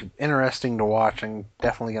to be interesting to watch. I'm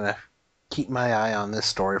definitely going to keep my eye on this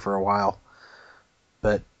story for a while.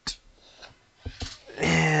 But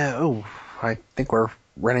yeah, I think we're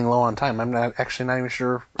running low on time. I'm not even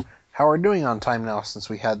sure how we're doing on time now, since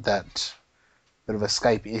we had that bit of a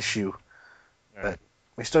Skype issue. Right. But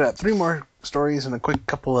we still got 3 more stories and a quick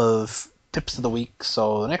couple of tips of the week.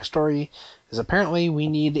 So the next story is apparently we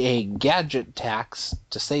need a gadget tax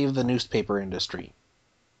to save the newspaper industry.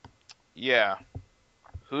 Yeah.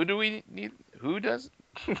 Who do we need? Who does?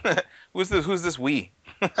 Who's this we?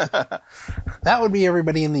 That would be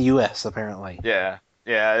everybody in the U.S. apparently. Yeah.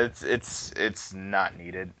 Yeah, it's not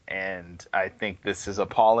needed, and I think this is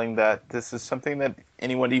appalling that this is something that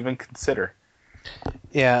anyone even consider.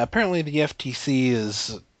 Yeah, apparently the FTC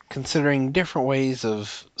is considering different ways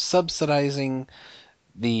of subsidizing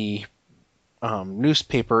the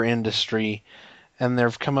newspaper industry, and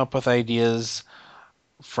they've come up with ideas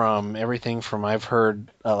from everything from, I've heard,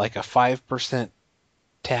 like a 5%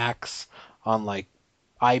 tax on like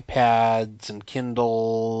iPads and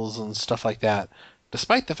Kindles and stuff like that,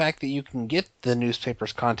 despite the fact that you can get the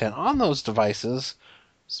newspaper's content on those devices,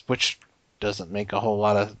 which doesn't make a whole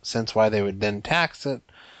lot of sense why they would then tax it.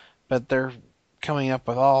 But they're coming up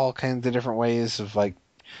with all kinds of different ways of like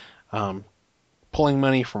pulling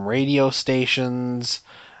money from radio stations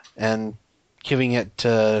and giving it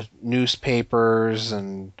to newspapers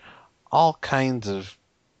and all kinds of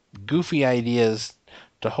goofy ideas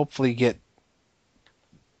to hopefully get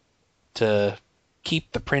to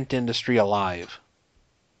keep the print industry alive.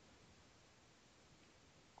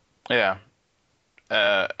 Yeah.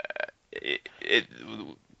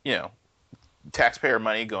 Taxpayer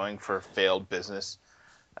money going for failed business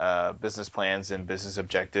plans and business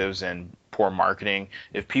objectives and poor marketing.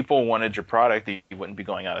 If people wanted your product, you wouldn't be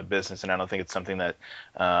going out of business. And I don't think it's something that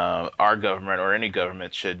our government or any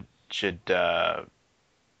government should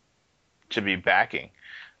be backing.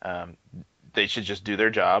 They should just do their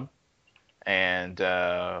job and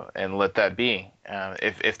let that be.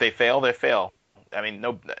 If they fail, they fail. I mean,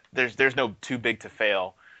 there's no too big to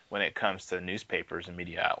fail when it comes to newspapers and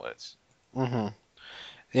media outlets. Mm-hmm.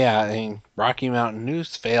 Yeah, I mean, Rocky Mountain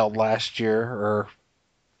News failed last year, or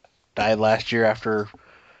died last year after,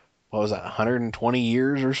 what was that, 120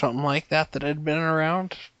 years or something like that it had been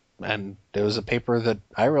around. And it was a paper that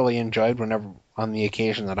I really enjoyed whenever, on the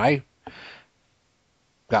occasion that I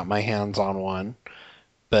got my hands on one.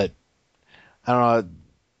 But, I don't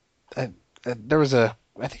know,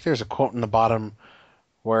 I think there's a quote in the bottom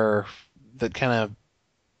where that kind of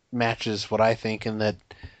matches what I think, in that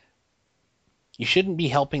you shouldn't be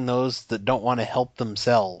helping those that don't want to help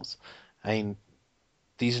themselves. I mean,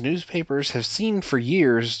 these newspapers have seen for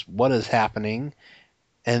years what is happening,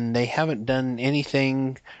 and they haven't done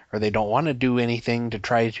anything, or they don't want to do anything to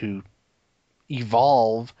try to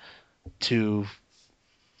evolve to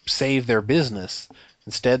save their business.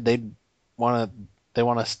 Instead, they want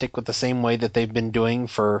to stick with the same way that they've been doing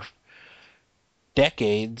for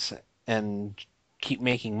decades and keep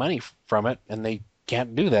making money from it, and they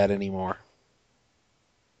can't do that anymore.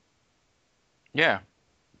 Yeah.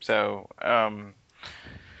 So,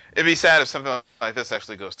 it'd be sad if something like this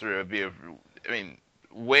actually goes through. It'd be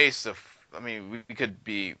waste of. We could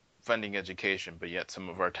be funding education, but yet some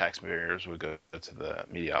of our taxpayers would go to the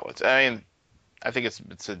media outlets. I think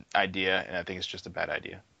it's an idea, and I think it's just a bad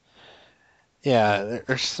idea. Yeah,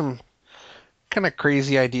 there's some kind of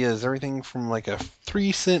crazy ideas. Everything from like a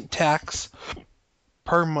 3-cent tax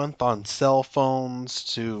per month on cell phones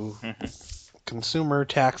to consumer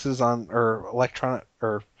taxes on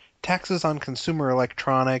taxes on consumer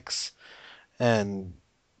electronics, and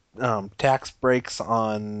tax breaks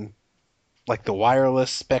on like the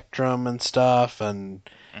wireless spectrum and stuff, and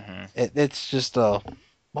it's just a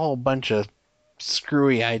whole bunch of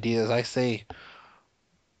screwy ideas. I say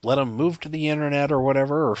let them move to the internet or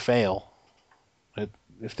whatever, or fail.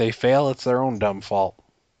 If they fail, it's their own dumb fault.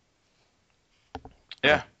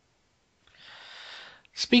 Yeah.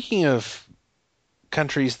 Speaking of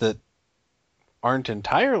countries that aren't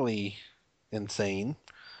entirely insane,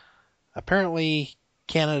 apparently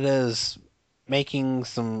Canada is making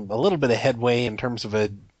a little bit of headway in terms of a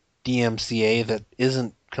DMCA that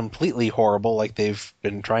isn't completely horrible, like they've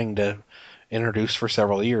been trying to introduce for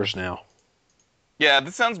several years now. Yeah,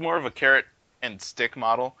 this sounds more of a carrot and stick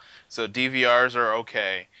model. So DVRs are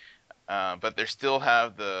okay, but they still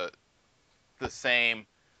have the same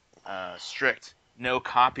strict no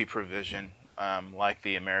copy provision like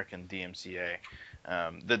the American DMCA.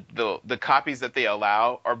 The copies that they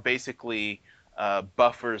allow are basically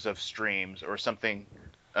buffers of streams or something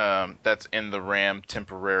that's in the RAM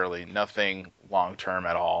temporarily, nothing long term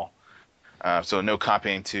at all. So no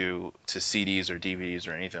copying to CDs or DVDs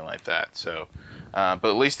or anything like that. So, but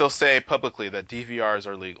at least they'll say publicly that DVRs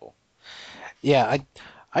are legal. Yeah,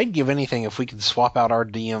 I'd give anything if we could swap out our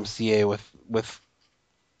DMCA with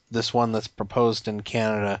this one that's proposed in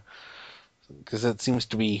Canada, because it seems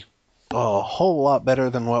to be a whole lot better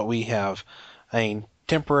than what we have. I mean,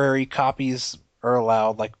 temporary copies are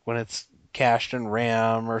allowed, like when it's cached in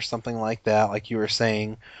RAM or something like that, like you were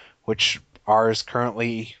saying, which ours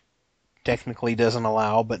currently technically doesn't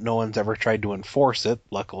allow, but no one's ever tried to enforce it,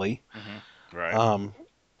 luckily. Right.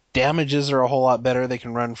 Damages are a whole lot better. They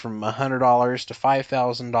can run from $100 to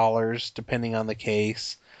 $5,000 depending on the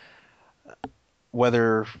case.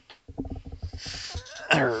 Whether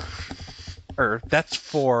or that's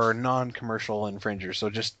for non-commercial infringers, so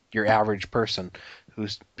just your average person who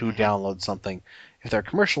downloads something. If they're a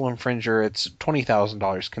commercial infringer, it's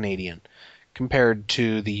 $20,000 Canadian, compared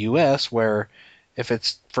to the U.S., where if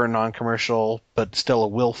it's for a non-commercial but still a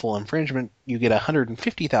willful infringement, you get a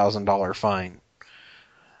 $150,000 fine.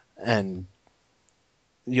 And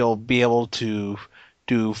you'll be able to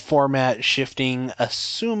do format shifting,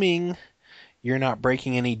 assuming you're not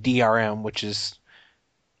breaking any DRM, which is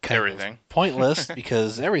kind of pointless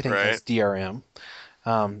because everything Right. has DRM.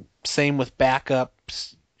 Same with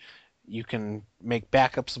backups. You can make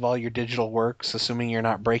backups of all your digital works, assuming you're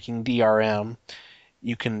not breaking DRM.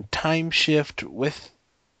 You can time shift with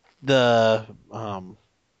the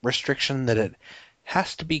restriction that it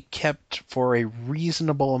has to be kept for a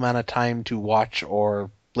reasonable amount of time to watch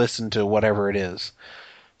or listen to whatever it is.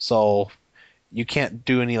 So you can't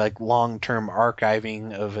do any like long-term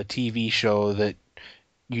archiving of a TV show that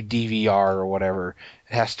you DVR or whatever.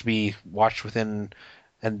 It has to be watched within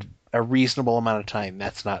a reasonable amount of time.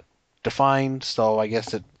 That's not defined, so I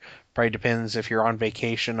guess it probably depends. If you're on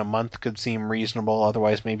vacation, a month could seem reasonable.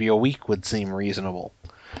 Otherwise, maybe a week would seem reasonable.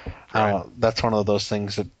 Right. That's one of those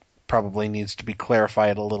things that probably needs to be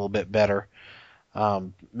clarified a little bit better.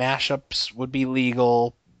 Mashups would be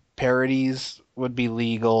legal. Parodies would be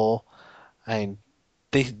legal. They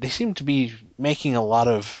seem to be making a lot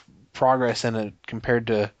of progress in it compared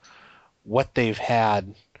to what they've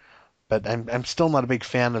had, but I'm still not a big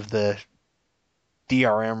fan of the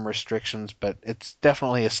DRM restrictions, but it's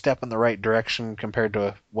definitely a step in the right direction compared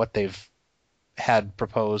to what they've had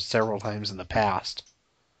proposed several times in the past.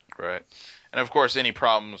 Right. And of course, any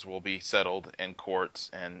problems will be settled in courts,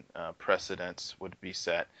 and precedents would be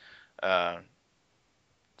set.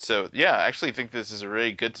 So yeah, I actually think this is a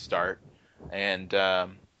really good start, and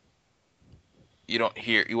you won't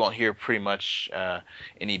hear pretty much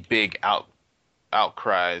any big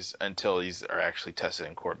outcries until these are actually tested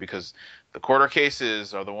in court, because the quarter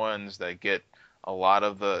cases are the ones that get a lot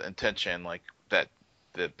of the attention, like that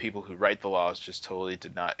the people who write the laws just totally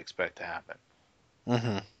did not expect to happen.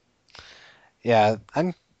 Mm-hmm. Yeah,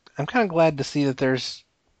 I'm kind of glad to see that there's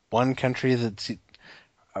one country that's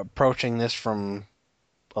approaching this from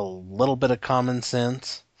a little bit of common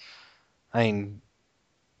sense. I mean,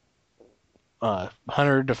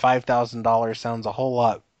 $100 to $5,000 sounds a whole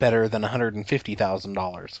lot better than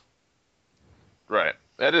 $150,000. Right.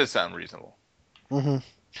 That does sound reasonable. Mm-hmm.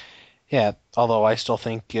 Yeah, although I still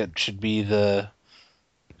think it should be the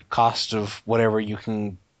cost of whatever you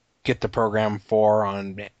can get the program for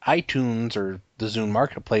on iTunes or the Zune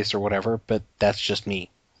Marketplace or whatever, but that's just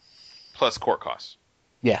me. Plus court costs.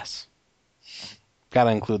 Yes.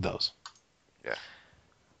 Gotta include those. Yeah.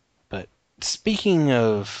 But speaking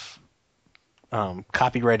of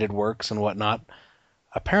copyrighted works and whatnot,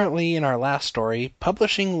 apparently in our last story,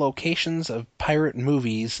 publishing locations of pirate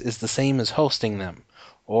movies is the same as hosting them,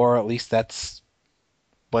 or at least that's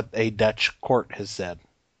what a Dutch court has said.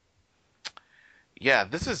 Yeah,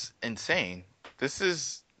 this is insane. This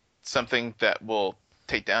is something that will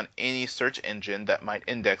take down any search engine that might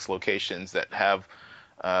index locations that have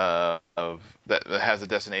that has a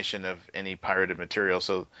destination of any pirated material.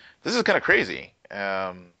 So this is kind of crazy.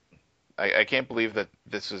 I can't believe that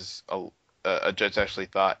this is a judge actually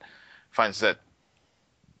finds that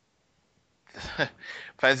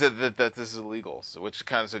that this is illegal, so which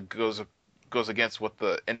kind of goes against what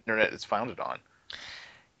the internet is founded on.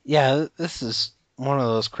 Yeah, this is one of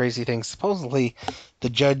those crazy things. Supposedly, the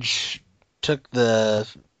judge took a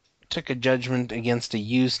judgment against a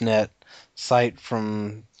Usenet site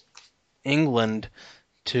from England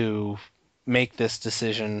to make this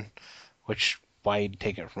decision, which why he'd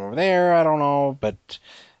take it from over there, I don't know, but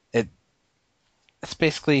it's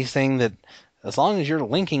basically saying that as long as you're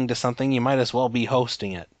linking to something, you might as well be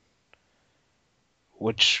hosting it,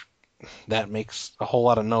 which that makes a whole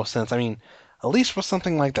lot of no sense. I mean, at least with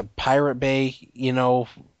something like the Pirate Bay,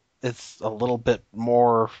 it's a little bit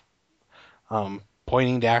more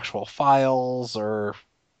pointing to actual files, or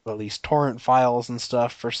at least torrent files and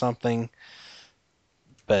stuff or something.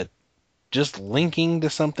 But just linking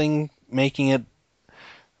to something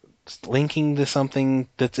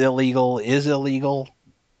that's illegal is illegal.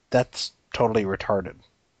 That's totally retarded.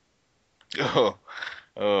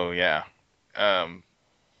 Oh yeah.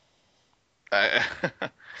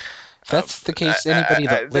 If that's the case, anybody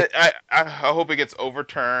that I hope it gets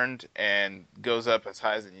overturned and goes up as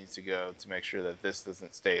high as it needs to go to make sure that this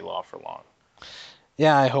doesn't stay law for long.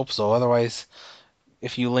 yeah, I hope so. Otherwise,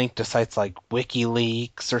 if you link to sites like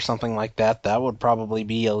WikiLeaks or something like that, that would probably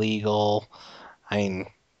be illegal. I mean,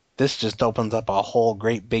 this just opens up a whole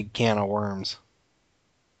great big can of worms.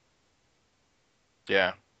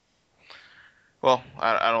 Yeah. Well,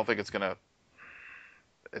 I don't think it's gonna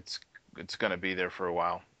be there for a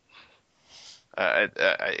while.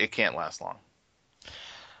 It can't last long.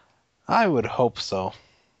 I would hope so.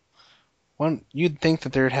 You'd think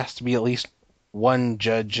that there has to be at least one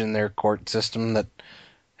judge in their court system that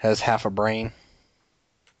has half a brain.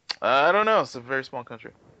 I don't know. It's a very small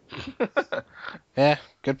country. Yeah,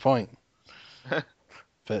 good point.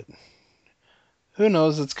 But who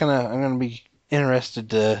knows? I'm gonna be interested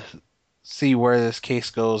to see where this case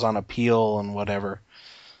goes on appeal and whatever.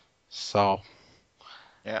 So,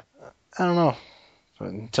 yeah, I don't know. But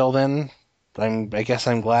until then, I guess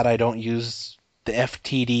I'm glad I don't use the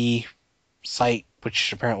FTD site,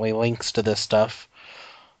 which apparently links to this stuff,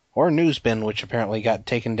 or Newsbin, which apparently got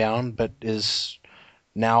taken down, but is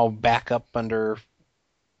now back up under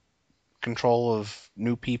control of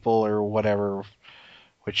New People or whatever.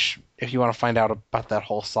 Which, if you want to find out about that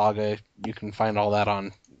whole saga, you can find all that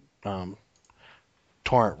on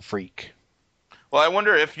Torrent Freak. Well, I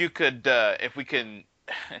wonder if you could, if we can,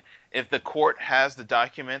 if the court has the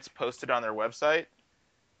documents posted on their website,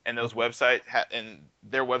 and those and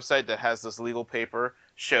their website that has this legal paper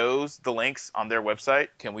shows the links on their website,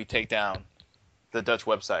 can we take down the Dutch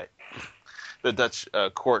website, the Dutch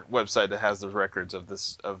court website that has the records of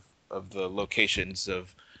the locations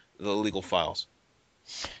of the legal files?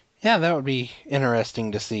 Yeah, that would be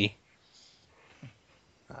interesting to see.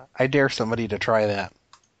 I dare somebody to try that.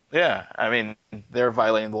 Yeah, I mean, they're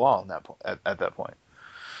violating the law at that point.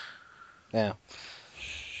 Yeah.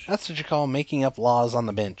 That's what you call making up laws on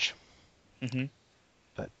the bench. Mm-hmm.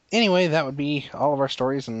 But anyway, that would be all of our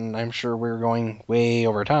stories, and I'm sure we're going way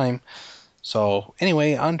over time. So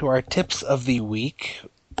anyway, on to our tips of the week.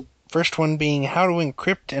 First one being how to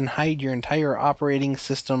encrypt and hide your entire operating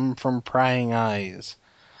system from prying eyes.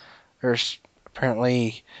 There's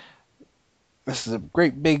apparently, this is a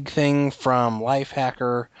great big thing from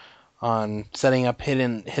Lifehacker on setting up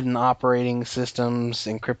hidden operating systems,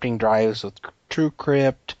 encrypting drives with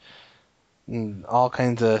TrueCrypt, and all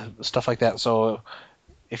kinds of stuff like that. So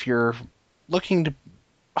if you're looking to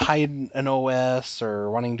hide an OS or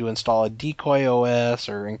wanting to install a decoy OS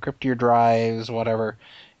or encrypt your drives, whatever,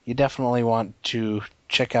 you definitely want to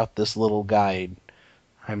check out this little guide.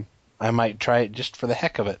 I might try it just for the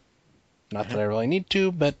heck of it. Not that I really need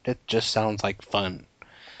to, but it just sounds like fun.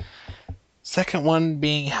 Second one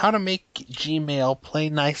being how to make Gmail play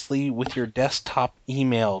nicely with your desktop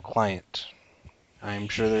email client. I'm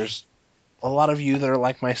sure there's a lot of you that are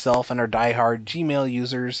like myself and are diehard Gmail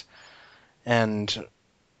users, and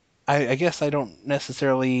I guess I don't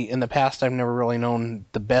necessarily, in the past, I've never really known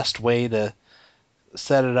the best way to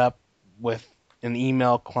set it up with an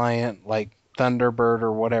email client like Thunderbird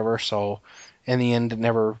or whatever, so in the end it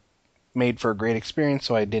never made for a great experience,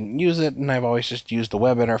 so I didn't use it, and I've always just used the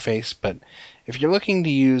web interface. But if you're looking to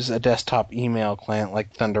use a desktop email client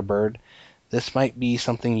like Thunderbird, this might be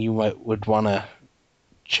something you would want to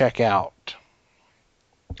check out.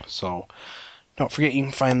 So don't forget you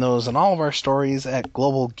can find those and all of our stories at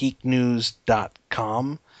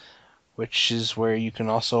globalgeeknews.com, which is where you can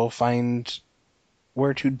also find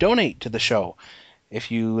where to donate to the show.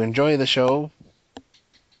 If you enjoy the show,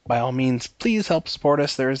 by all means, please help support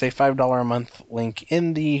us. There is a $5 a month link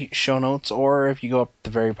in the show notes, or if you go up the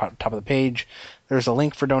very top of the page, there's a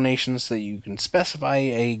link for donations so that you can specify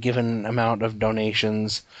a given amount of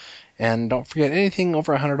donations. And don't forget, anything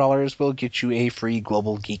over $100 will get you a free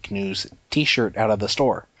Global Geek News t-shirt out of the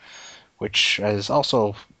store, which is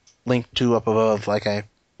also linked to up above, like I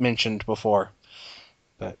mentioned before.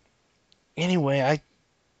 But anyway, I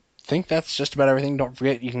think that's just about everything. Don't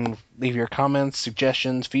forget you can leave your comments,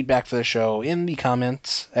 suggestions, feedback for the show in the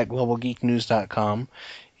comments at globalgeeknews.com.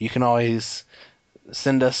 You can always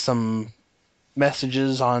send us some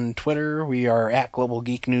messages on Twitter. We are at Global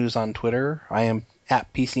Geek News on Twitter. I am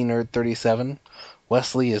at PCNerd37.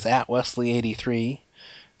 Wesley is at Wesley83.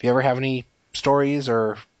 If you ever have any stories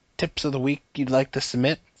or tips of the week you'd like to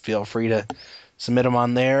submit, feel free to submit them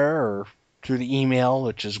on there or through the email,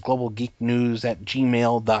 which is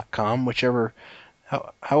globalgeeknews@gmail.com.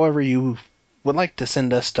 However you would like to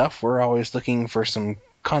send us stuff, we're always looking for some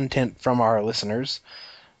content from our listeners.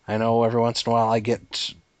 I know every once in a while I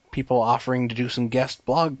get people offering to do some guest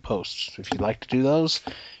blog posts. If you'd like to do those,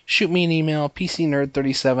 shoot me an email,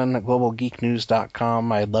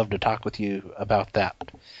 pcnerd37@globalgeeknews.com. I'd love to talk with you about that.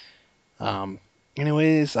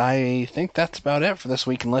 Anyways, I think that's about it for this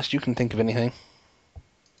week, unless you can think of anything.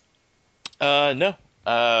 No.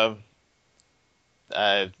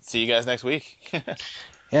 See you guys next week.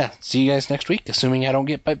 Yeah, see you guys next week, assuming I don't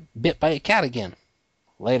get bit by a cat again.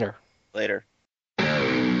 Later. Later.